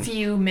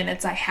few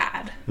minutes I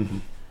had. Mm-hmm.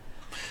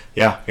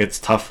 Yeah, it's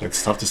tough.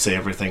 It's tough to say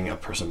everything a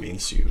person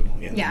means to you.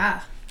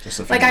 Yeah.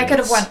 Like, I could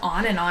have went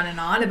on and on and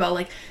on about,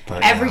 like,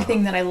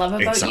 everything that I love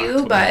about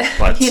you,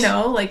 but, you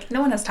know, like, no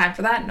one has time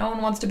for that. No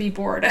one wants to be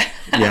bored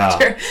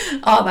after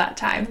all that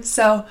time.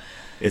 So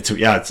it's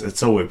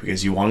so weird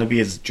because you want to be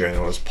as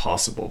general as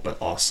possible,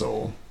 but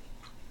also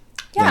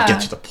like,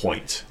 get to the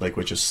point, like,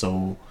 which is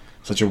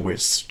such a weird,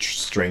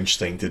 strange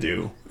thing to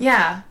do.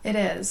 Yeah, it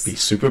is. Be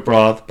super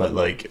broad, but,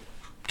 like,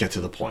 get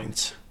to the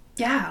point.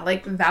 Yeah,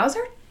 like, vows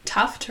are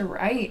tough to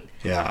write.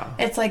 Yeah.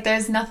 It's like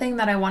there's nothing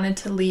that I wanted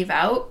to leave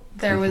out.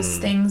 There was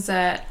things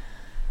that,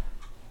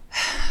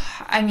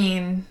 I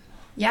mean,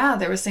 yeah,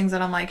 there was things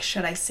that I'm like,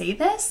 should I say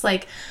this?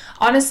 Like,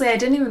 honestly, I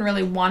didn't even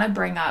really want to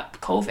bring up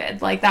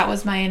COVID. Like, that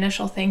was my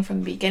initial thing from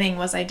the beginning,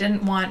 was I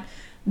didn't want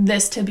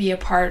this to be a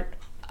part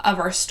of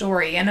our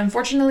story. And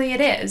unfortunately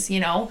it is, you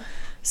know?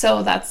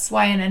 So that's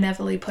why I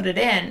inevitably put it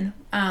in,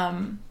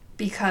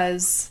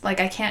 because, like,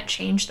 I can't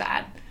change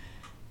that.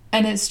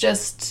 And it's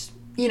just,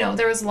 you know,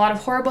 there was a lot of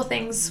horrible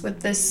things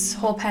with this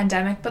whole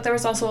pandemic, but there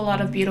was also a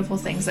lot of beautiful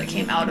things that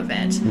came out of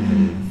it.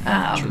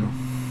 True.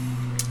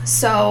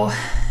 So,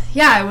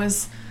 yeah, it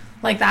was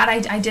like that.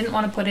 I didn't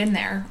want to put in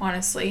there,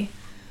 honestly.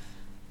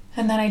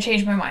 And then I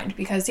changed my mind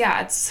because,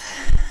 yeah,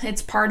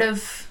 it's part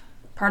of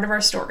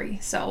our story.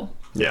 So,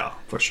 yeah,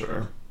 for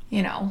sure.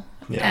 You know,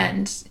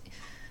 and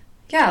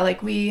yeah,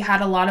 like, we had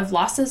a lot of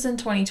losses in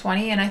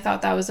 2020, and I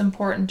thought that was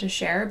important to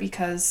share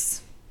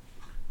because,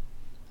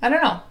 I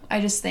don't know, I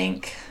just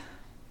think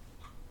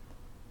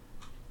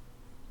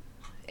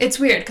it's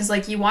weird because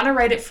like you want to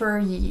write it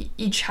for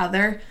each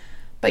other,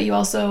 but you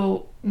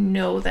also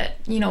know that,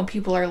 you know,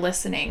 people are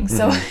listening.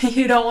 So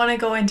you don't want to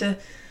go into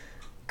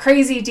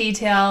crazy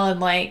detail, and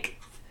like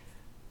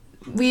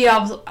we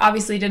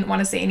obviously didn't want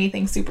to say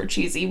anything super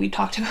cheesy. We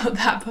talked about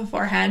that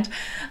beforehand.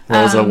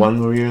 What was that one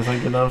movie you're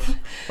thinking of?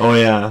 Oh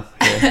yeah.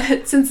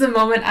 Since the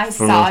moment I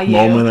From saw the you,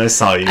 moment I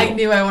saw you, I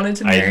knew I wanted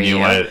to marry you.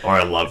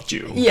 I loved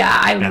you. Yeah,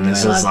 I and knew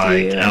this I is loved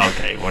like, you.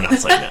 okay, we're not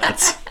saying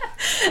that.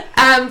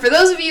 For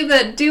those of you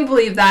that do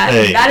believe that,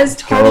 Hey, that is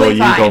totally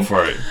girl, fine. you go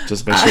for it.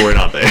 Just make sure we're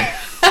not there.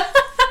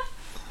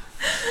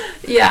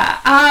 Yeah.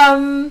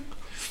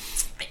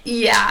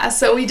 Yeah,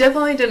 so we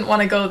definitely didn't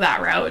want to go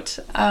that route.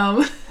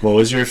 What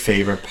was your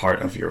favorite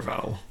part of your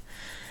vow?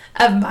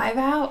 Of my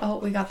vow? Oh,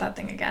 we got that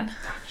thing again.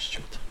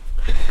 Shoot.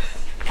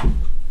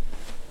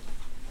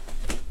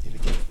 Need to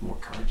get more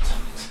cards.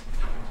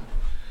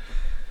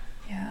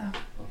 Yeah.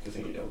 I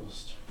think you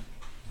almost.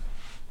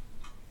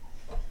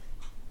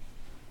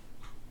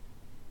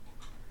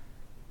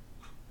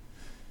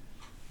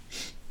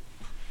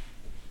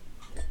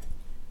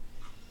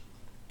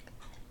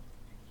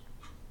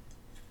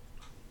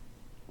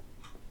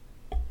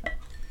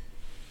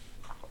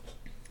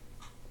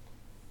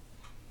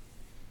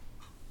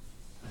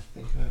 I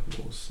think I have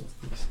most of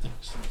these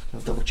things. I'll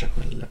double check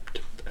my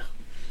laptop. I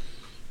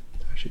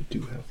actually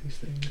do have these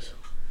things.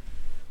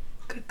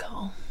 Good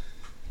call.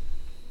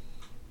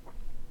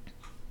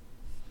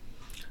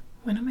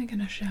 When am I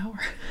gonna shower?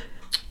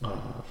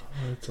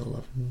 It's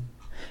 11.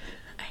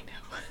 I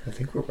know. I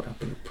think we're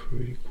wrapping it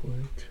pretty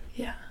quick.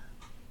 Yeah.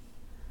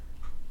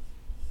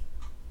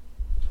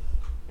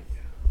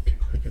 Yeah, okay,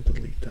 I can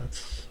delete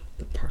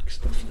the park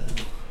stuff now.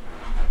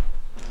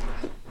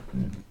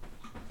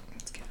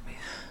 It's getting me.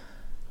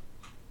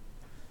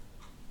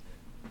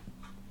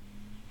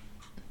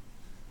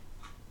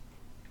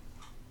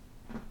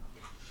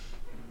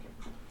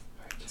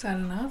 Is that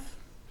enough?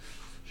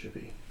 Should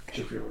be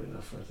already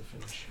enough for it to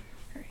finish.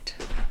 Alright.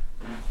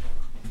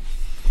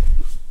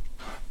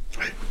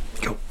 Right,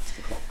 go.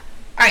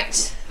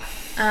 Alright.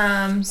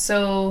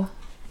 So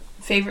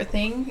favorite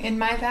thing in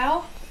my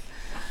vow?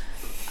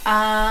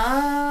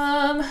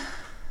 I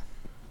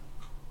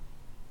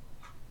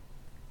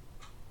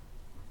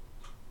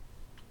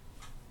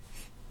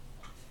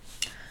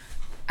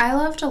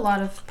loved a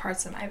lot of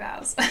parts of my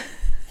vows.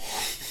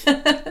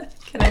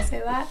 Can I say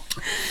that?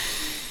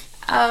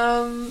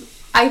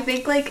 I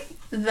think like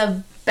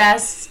the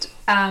best,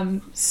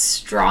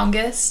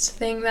 strongest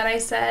thing that I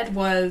said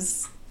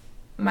was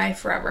my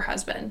forever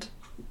husband.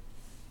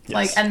 Yes.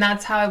 Like, and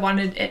that's how I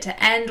wanted it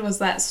to end, was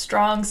that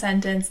strong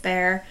sentence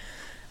there,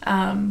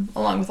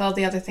 along with all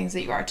the other things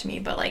that you are to me,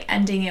 but like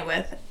ending it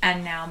with,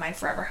 and now my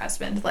forever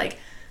husband. Like,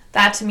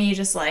 that to me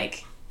just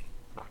like,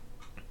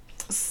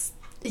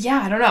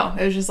 yeah, I don't know.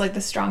 It was just like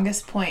the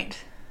strongest point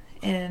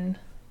in,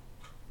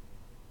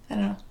 I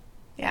don't know.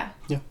 Yeah.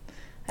 Yeah.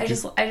 I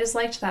just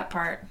liked that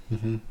part.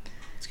 Mm-hmm.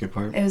 It's a good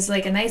part. It was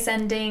like a nice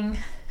ending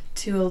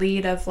to a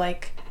lead of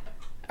like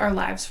our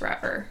lives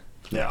forever.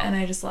 Yeah. And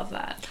I just love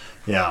that.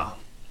 Yeah.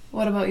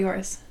 What about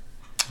yours?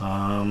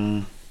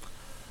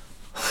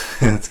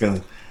 It's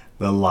gonna,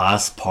 the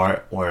last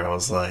part where I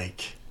was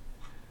like,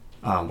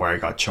 where I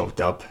got choked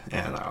up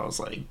and I was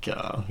like,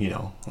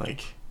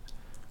 like,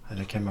 I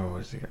can't remember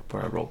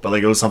what I wrote, but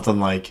like it was something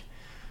like,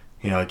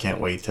 I can't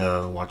wait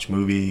to watch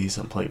movies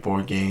and play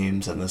board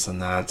games and this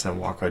and that and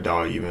walk our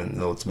dog even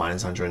though it's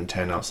minus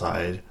 110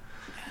 outside.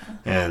 Yeah.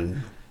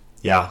 And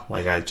yeah,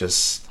 like I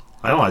just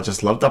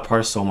love that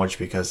part so much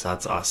because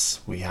that's us.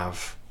 We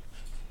have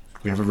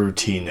a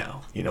routine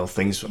now.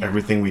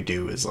 Everything we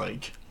do is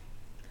like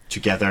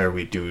together.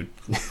 We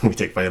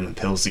take vitamin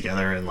pills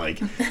together and like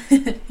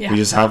Yeah. we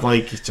just have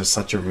like just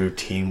such a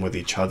routine with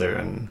each other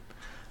and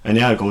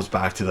yeah, it goes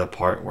back to the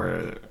part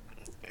where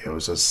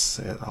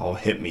it all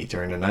hit me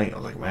during the night. I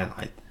was like, man,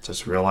 I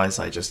just realized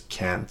I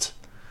can't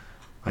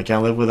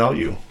live without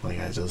you.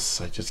 Like I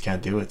just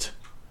can't do it.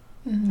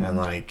 Mm-hmm. And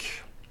like,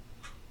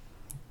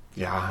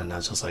 yeah, and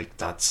that's just like,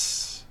 that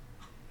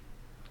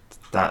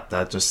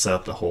just set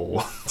up the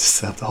whole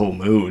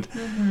mood.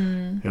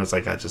 Mm-hmm. It was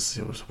like,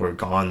 we're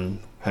gone,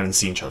 haven't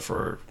seen each other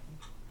for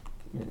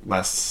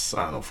less,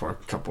 I don't know, for a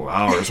couple of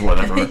hours or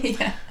whatever.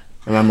 Yeah.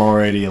 And I'm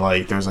already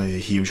like, there's like a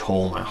huge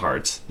hole in my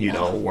heart,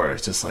 where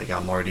it's just like,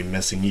 I'm already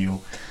missing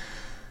you.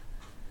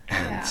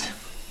 And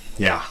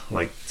yeah,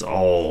 like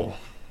all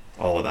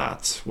of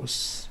that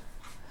was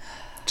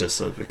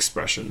just an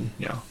expression.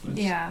 Yeah.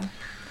 Yeah.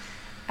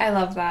 I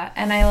love that.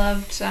 And I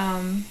loved,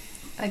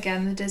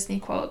 again, the Disney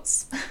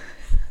quotes.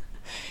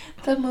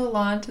 The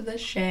Mulan to the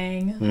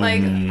Shang. Mm-hmm.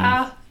 Like,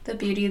 the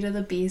beauty to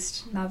the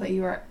beast, now that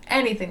you are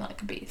anything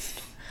like a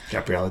beast.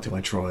 Gabriella to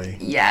my Troy.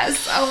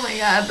 Yes. Oh my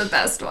god, the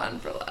best one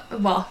for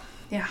well,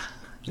 yeah.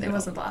 It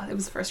wasn't it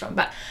was the first one,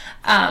 but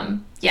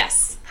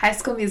yes, High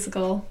School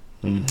Musical.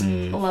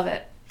 Mm-hmm. Love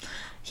it.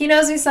 He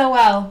knows me so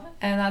well,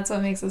 and that's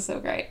what makes it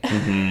so great.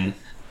 Mm-hmm.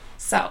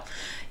 So,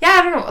 yeah,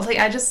 I don't know. Like,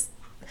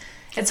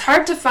 it's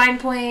hard to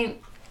pinpoint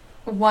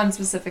one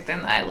specific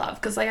thing that I love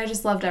because, like, I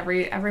just loved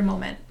every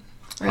moment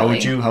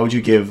really. How would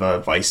you give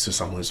advice to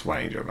someone who's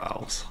writing their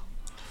vows?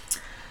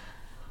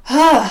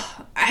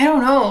 I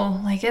don't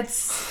know. Like,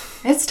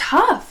 it's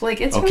tough.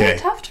 Like, it's Okay. really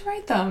tough to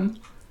write them.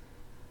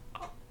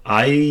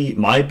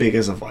 My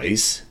biggest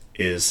advice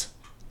is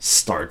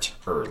start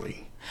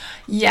early.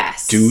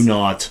 Yes. Do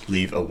not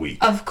leave a week.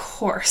 Of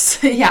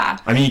course. Yeah.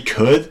 I mean, you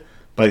could,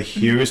 but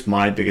here's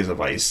my biggest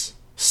advice.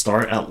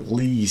 Start at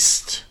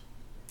least,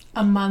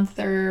 A month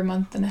or a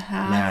month and a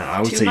half. man, I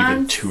would 2 say even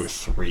months. 2 or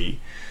 3.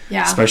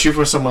 Yeah. Especially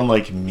for someone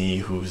like me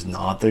who's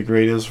not the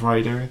greatest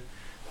writer.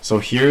 So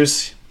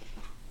here's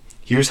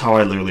how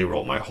I literally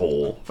wrote my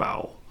whole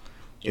vow.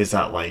 Is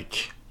that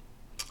like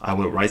I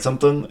would write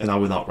something and I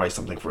would not write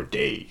something for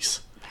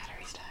days.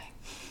 Battery's dying.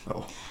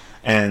 Oh.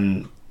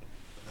 And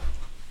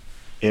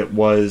it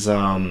was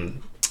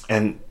and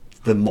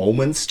the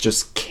moments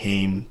just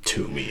came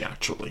to me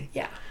actually.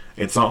 Yeah.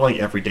 It's not like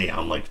every day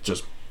I'm like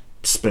just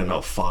spitting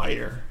out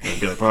fire and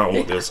be like, oh, I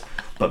wrote this.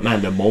 But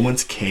man, the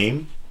moments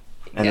came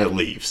and Yeah. it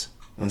leaves.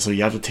 And so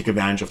you have to take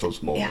advantage of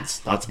those moments.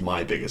 That's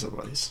my biggest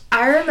advice.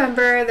 I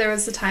remember there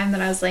was a time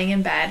that I was laying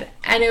in bed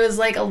and it was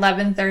like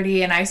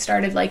 11:30 and I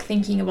started like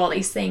thinking of all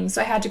these things.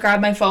 So I had to grab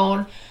my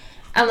phone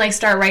and like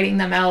start writing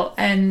them out.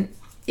 And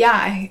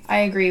yeah, I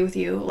agree with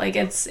you. Like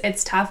it's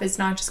tough. It's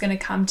not just going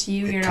to come to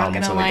you. You're not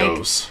going to like...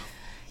 goes.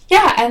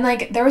 Yeah, and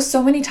like there was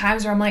so many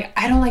times where I'm like,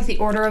 I don't like the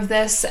order of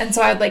this. And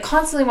so I'd like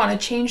constantly want to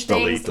change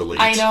things.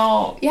 Delete. I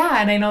know. Yeah,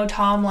 and I know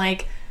Tom,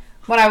 like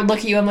when I would look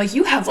at you, I'm like,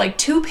 you have like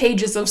 2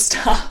 pages of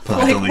stuff. I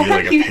Like, delete what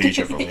like are a you page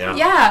of doing? them,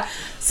 yeah. Yeah.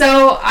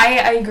 So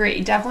I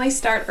agree. Definitely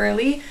start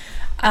early.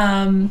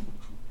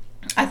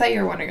 I thought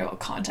you were wondering about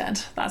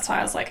content. That's why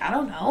I was like, I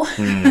don't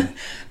know.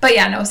 But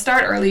yeah, no,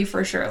 start early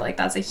for sure. Like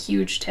that's a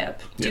huge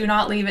tip. Do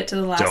not leave it to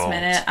the last Don't.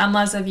 minute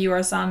unless if you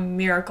are some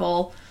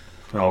miracle.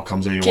 It all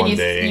comes in one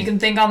day. You can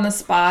think on the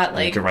spot, You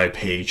like, can write a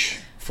page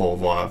full of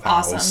vows.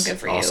 Awesome, good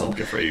for you. Awesome,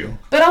 good for you.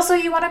 but also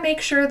you want to make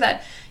sure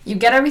that you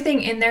get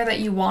everything in there that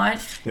you want.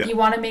 Yeah. You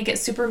want to make it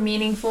super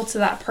meaningful to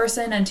that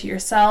person and to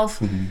yourself.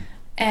 Mm-hmm.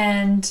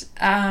 And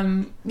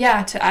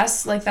yeah, to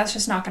us, like that's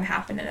just not going to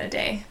happen in a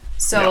day.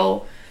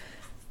 So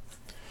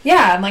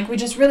yeah, and like we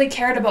just really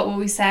cared about what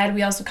we said.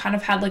 We also kind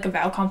of had like a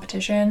vow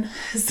competition.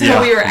 So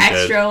Yeah, we were we did.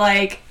 extra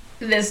like,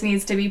 this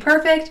needs to be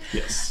perfect.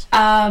 Yes.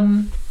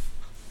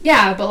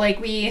 Yeah, but like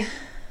we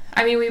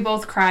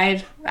both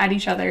cried at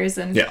each other's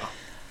and Yeah.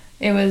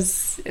 it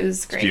was great.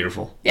 It's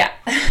beautiful. Yeah.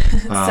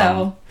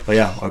 So But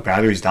yeah, our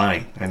battery's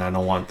dying, and I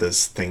don't want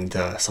this thing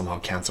to somehow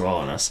cancel out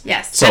on us.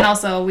 yes, So, and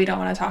also we don't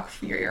want to talk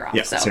your ear off.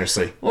 yeah, So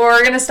seriously.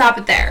 we're gonna stop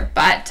it there.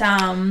 But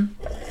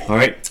All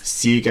right,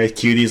 see you guys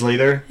cuties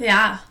later.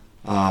 yeah,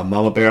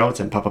 Mama Bear out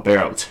and Papa Bear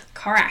out.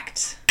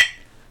 correct.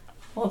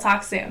 We'll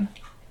talk soon.